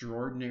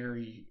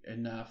extraordinary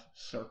enough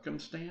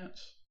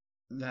circumstance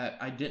that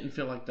I didn't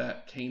feel like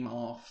that came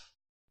off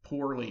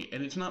poorly.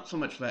 And it's not so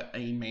much that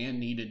a man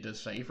needed to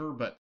save her,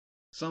 but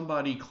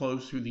somebody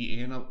close to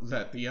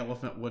that the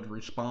elephant would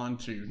respond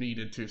to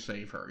needed to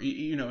save her.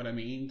 You know what I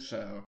mean?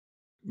 So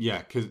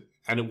yeah,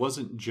 and it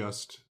wasn't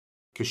just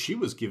because she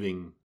was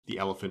giving the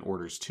elephant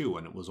orders too,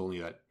 and it was only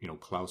that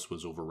Klaus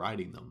was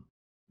overriding them,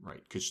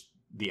 right? Because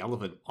the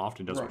elephant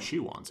often does what she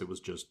wants. It was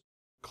just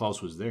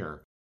Klaus was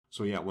there.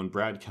 So yeah, when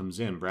Brad comes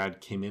in, Brad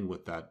came in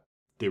with that.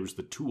 There was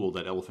the tool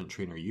that Elephant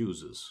Trainer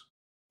uses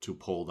to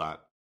pull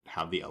that,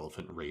 have the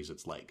elephant raise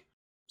its leg.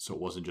 So it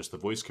wasn't just the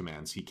voice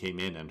commands. He came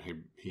in and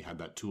he had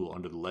that tool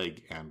under the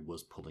leg and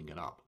was pulling it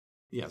up.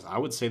 Yes, I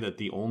would say that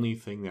the only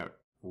thing that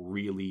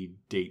really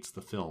dates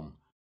the film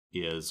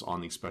is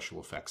on the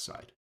special effects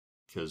side.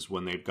 Because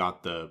when they've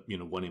got the,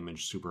 one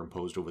image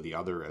superimposed over the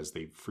other, as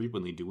they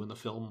frequently do in the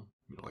film,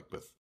 like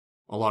with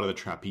a lot of the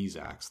trapeze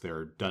acts,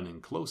 they're done in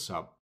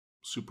close-up,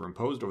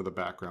 superimposed over the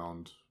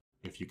background,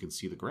 if you can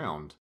see the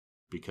ground,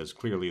 because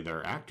clearly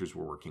their actors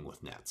were working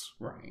with nets.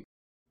 Right.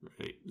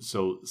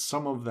 So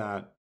some of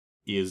that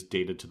is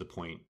dated to the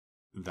point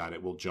that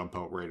it will jump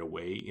out right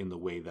away in the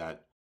way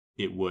that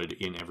it would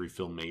in every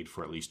film made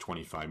for at least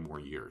 25 more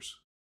years.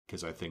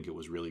 Because I think it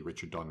was really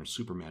Richard Donner's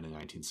Superman in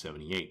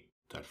 1978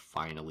 that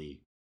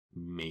finally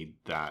made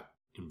that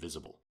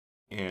invisible.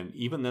 And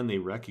even then they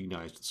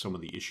recognized some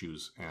of the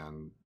issues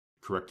and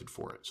corrected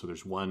for it. So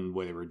there's one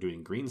where they were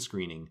doing green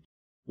screening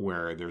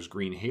where there's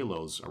green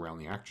halos around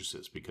the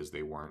actresses because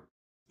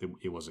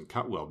it wasn't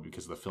cut well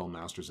because of the film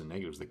masters and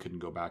negatives. They couldn't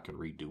go back and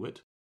redo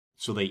it.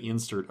 So they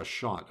insert a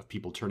shot of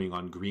people turning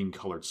on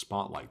green-colored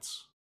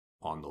spotlights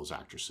on those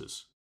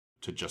actresses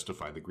to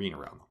justify the green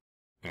around them.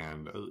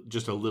 And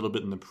just a little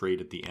bit in the parade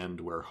at the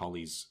end where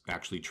Holly's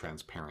actually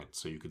transparent,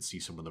 so you could see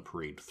some of the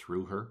parade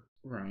through her.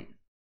 Right.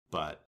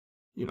 But,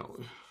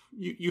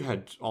 you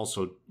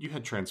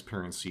had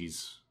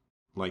transparencies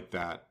like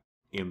that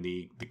in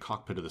the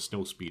cockpit of the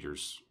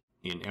snowspeeders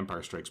in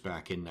Empire Strikes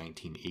Back in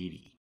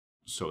 1980.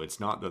 So it's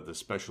not that the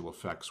special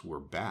effects were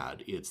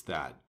bad, it's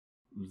that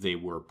they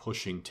were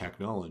pushing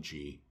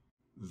technology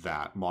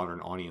that modern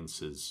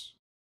audiences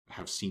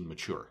have seen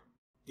mature.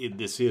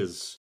 This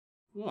is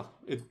Well,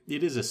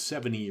 it is a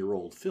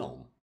 70-year-old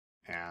film,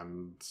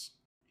 and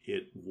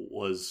it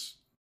was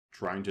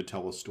trying to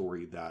tell a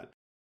story that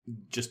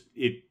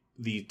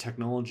the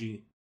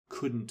technology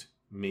couldn't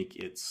make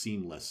it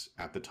seamless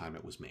at the time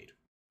it was made.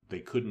 They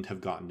couldn't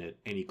have gotten it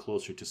any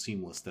closer to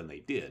seamless than they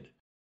did,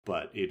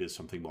 but it is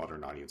something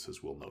modern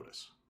audiences will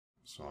notice.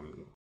 So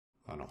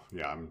I don't know.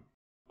 Yeah,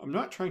 I'm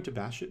not trying to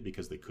bash it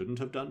because they couldn't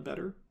have done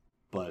better,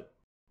 but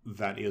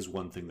that is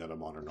one thing that a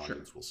modern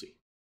audience will see.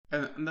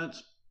 And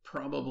that's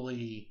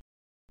probably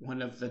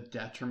one of the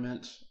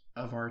detriments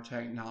of our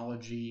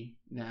technology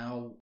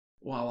now.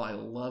 While I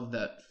love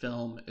that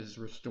film is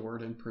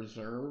restored and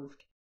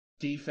preserved,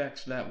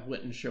 defects that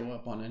wouldn't show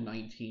up on a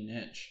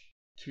 19-inch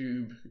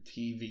tube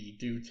TV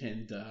do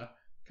tend to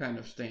kind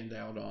of stand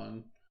out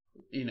on,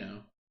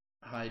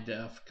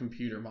 high-def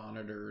computer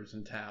monitors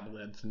and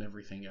tablets and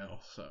everything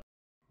else. So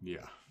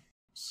yeah.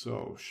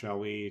 So, shall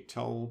we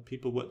tell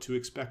people what to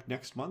expect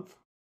next month?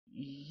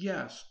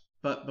 Yes,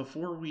 but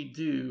before we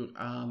do,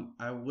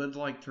 I would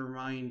like to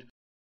remind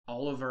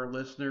all of our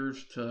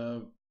listeners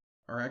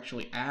or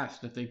actually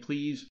ask that they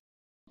please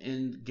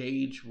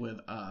engage with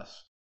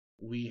us.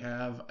 We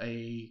have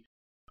a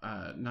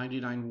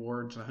 99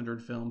 Wards,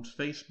 100 Films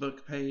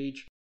Facebook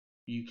page.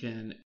 You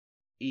can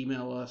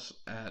email us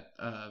at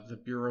the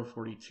Bureau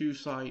 42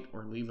 site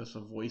or leave us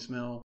a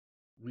voicemail.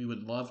 We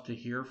would love to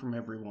hear from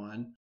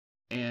everyone.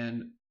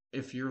 And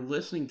if you're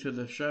listening to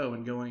the show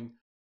and going,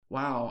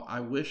 wow,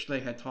 I wish they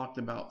had talked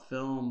about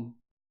film,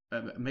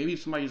 maybe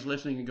somebody's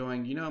listening and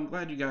going, I'm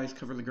glad you guys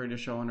cover The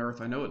Greatest Show on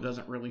Earth. I know it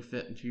doesn't really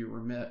fit into your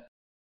remit,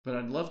 but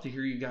I'd love to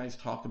hear you guys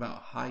talk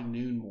about High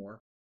Noon more.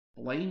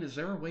 Blaine, is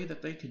there a way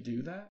that they could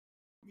do that?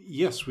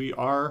 Yes, we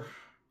are.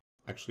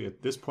 Actually,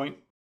 at this point,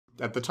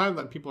 at the time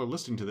that people are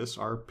listening to this,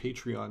 our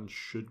Patreon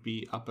should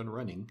be up and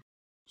running.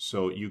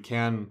 So you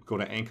can go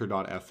to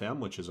anchor.fm,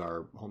 which is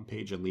our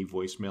homepage, and leave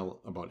voicemail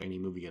about any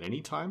movie at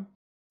any time.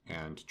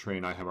 And Trey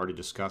and I have already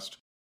discussed,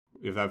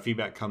 if that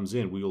feedback comes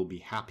in, we will be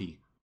happy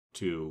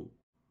to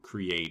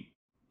create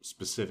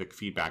specific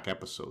feedback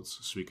episodes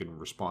so we can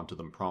respond to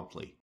them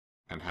promptly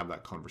and have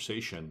that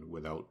conversation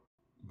without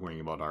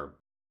worrying about our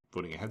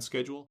voting ahead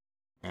schedule.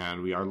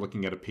 And we are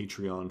looking at a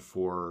Patreon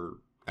for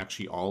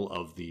actually all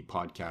of the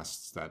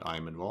podcasts that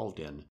I'm involved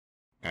in.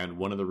 And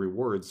one of the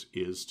rewards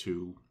is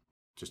to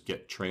just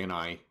get Trey and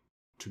I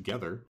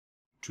together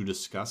to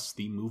discuss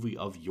the movie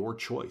of your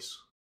choice,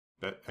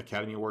 that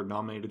Academy Award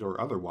nominated or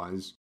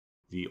otherwise.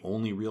 The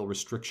only real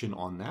restriction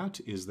on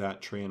that is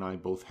that Trey and I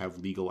both have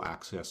legal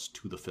access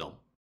to the film.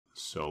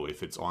 So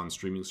if it's on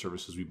streaming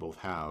services we both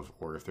have,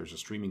 or if there's a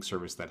streaming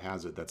service that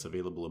has it that's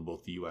available in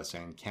both the US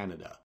and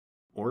Canada,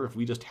 or if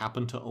we just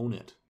happen to own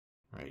it,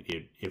 right?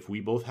 If we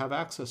both have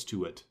access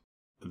to it,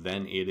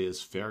 then it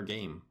is fair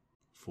game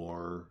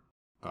for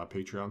a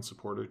Patreon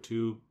supporter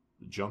to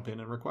jump in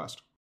and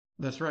request.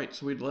 That's right.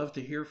 So we'd love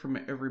to hear from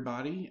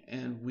everybody,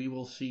 and we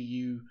will see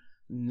you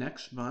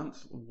next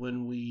month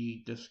when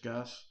we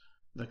discuss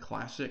the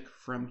classic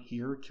From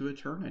Here to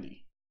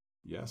Eternity.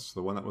 Yes,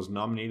 the one that was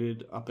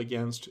nominated up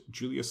against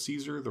Julius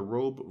Caesar, The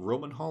Robe,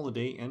 Roman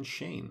Holiday, and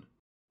Shane.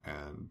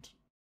 And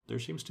there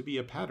seems to be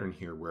a pattern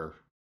here where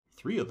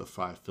 3 of the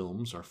 5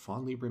 films are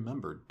fondly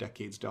remembered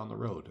decades down the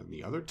road, and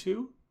the other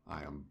 2,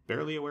 I am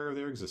barely aware of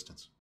their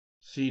existence.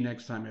 See you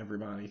next time,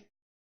 everybody.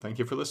 Thank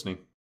you for listening.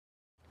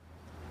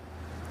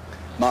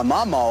 My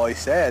mom always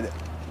said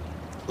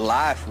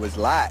life was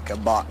like a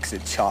box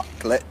of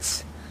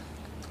chocolates.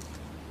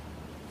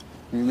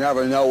 You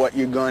never know what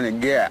you're going to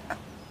get.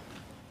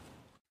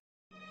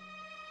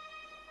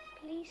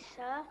 Please,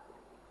 sir,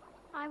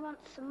 I want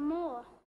some more.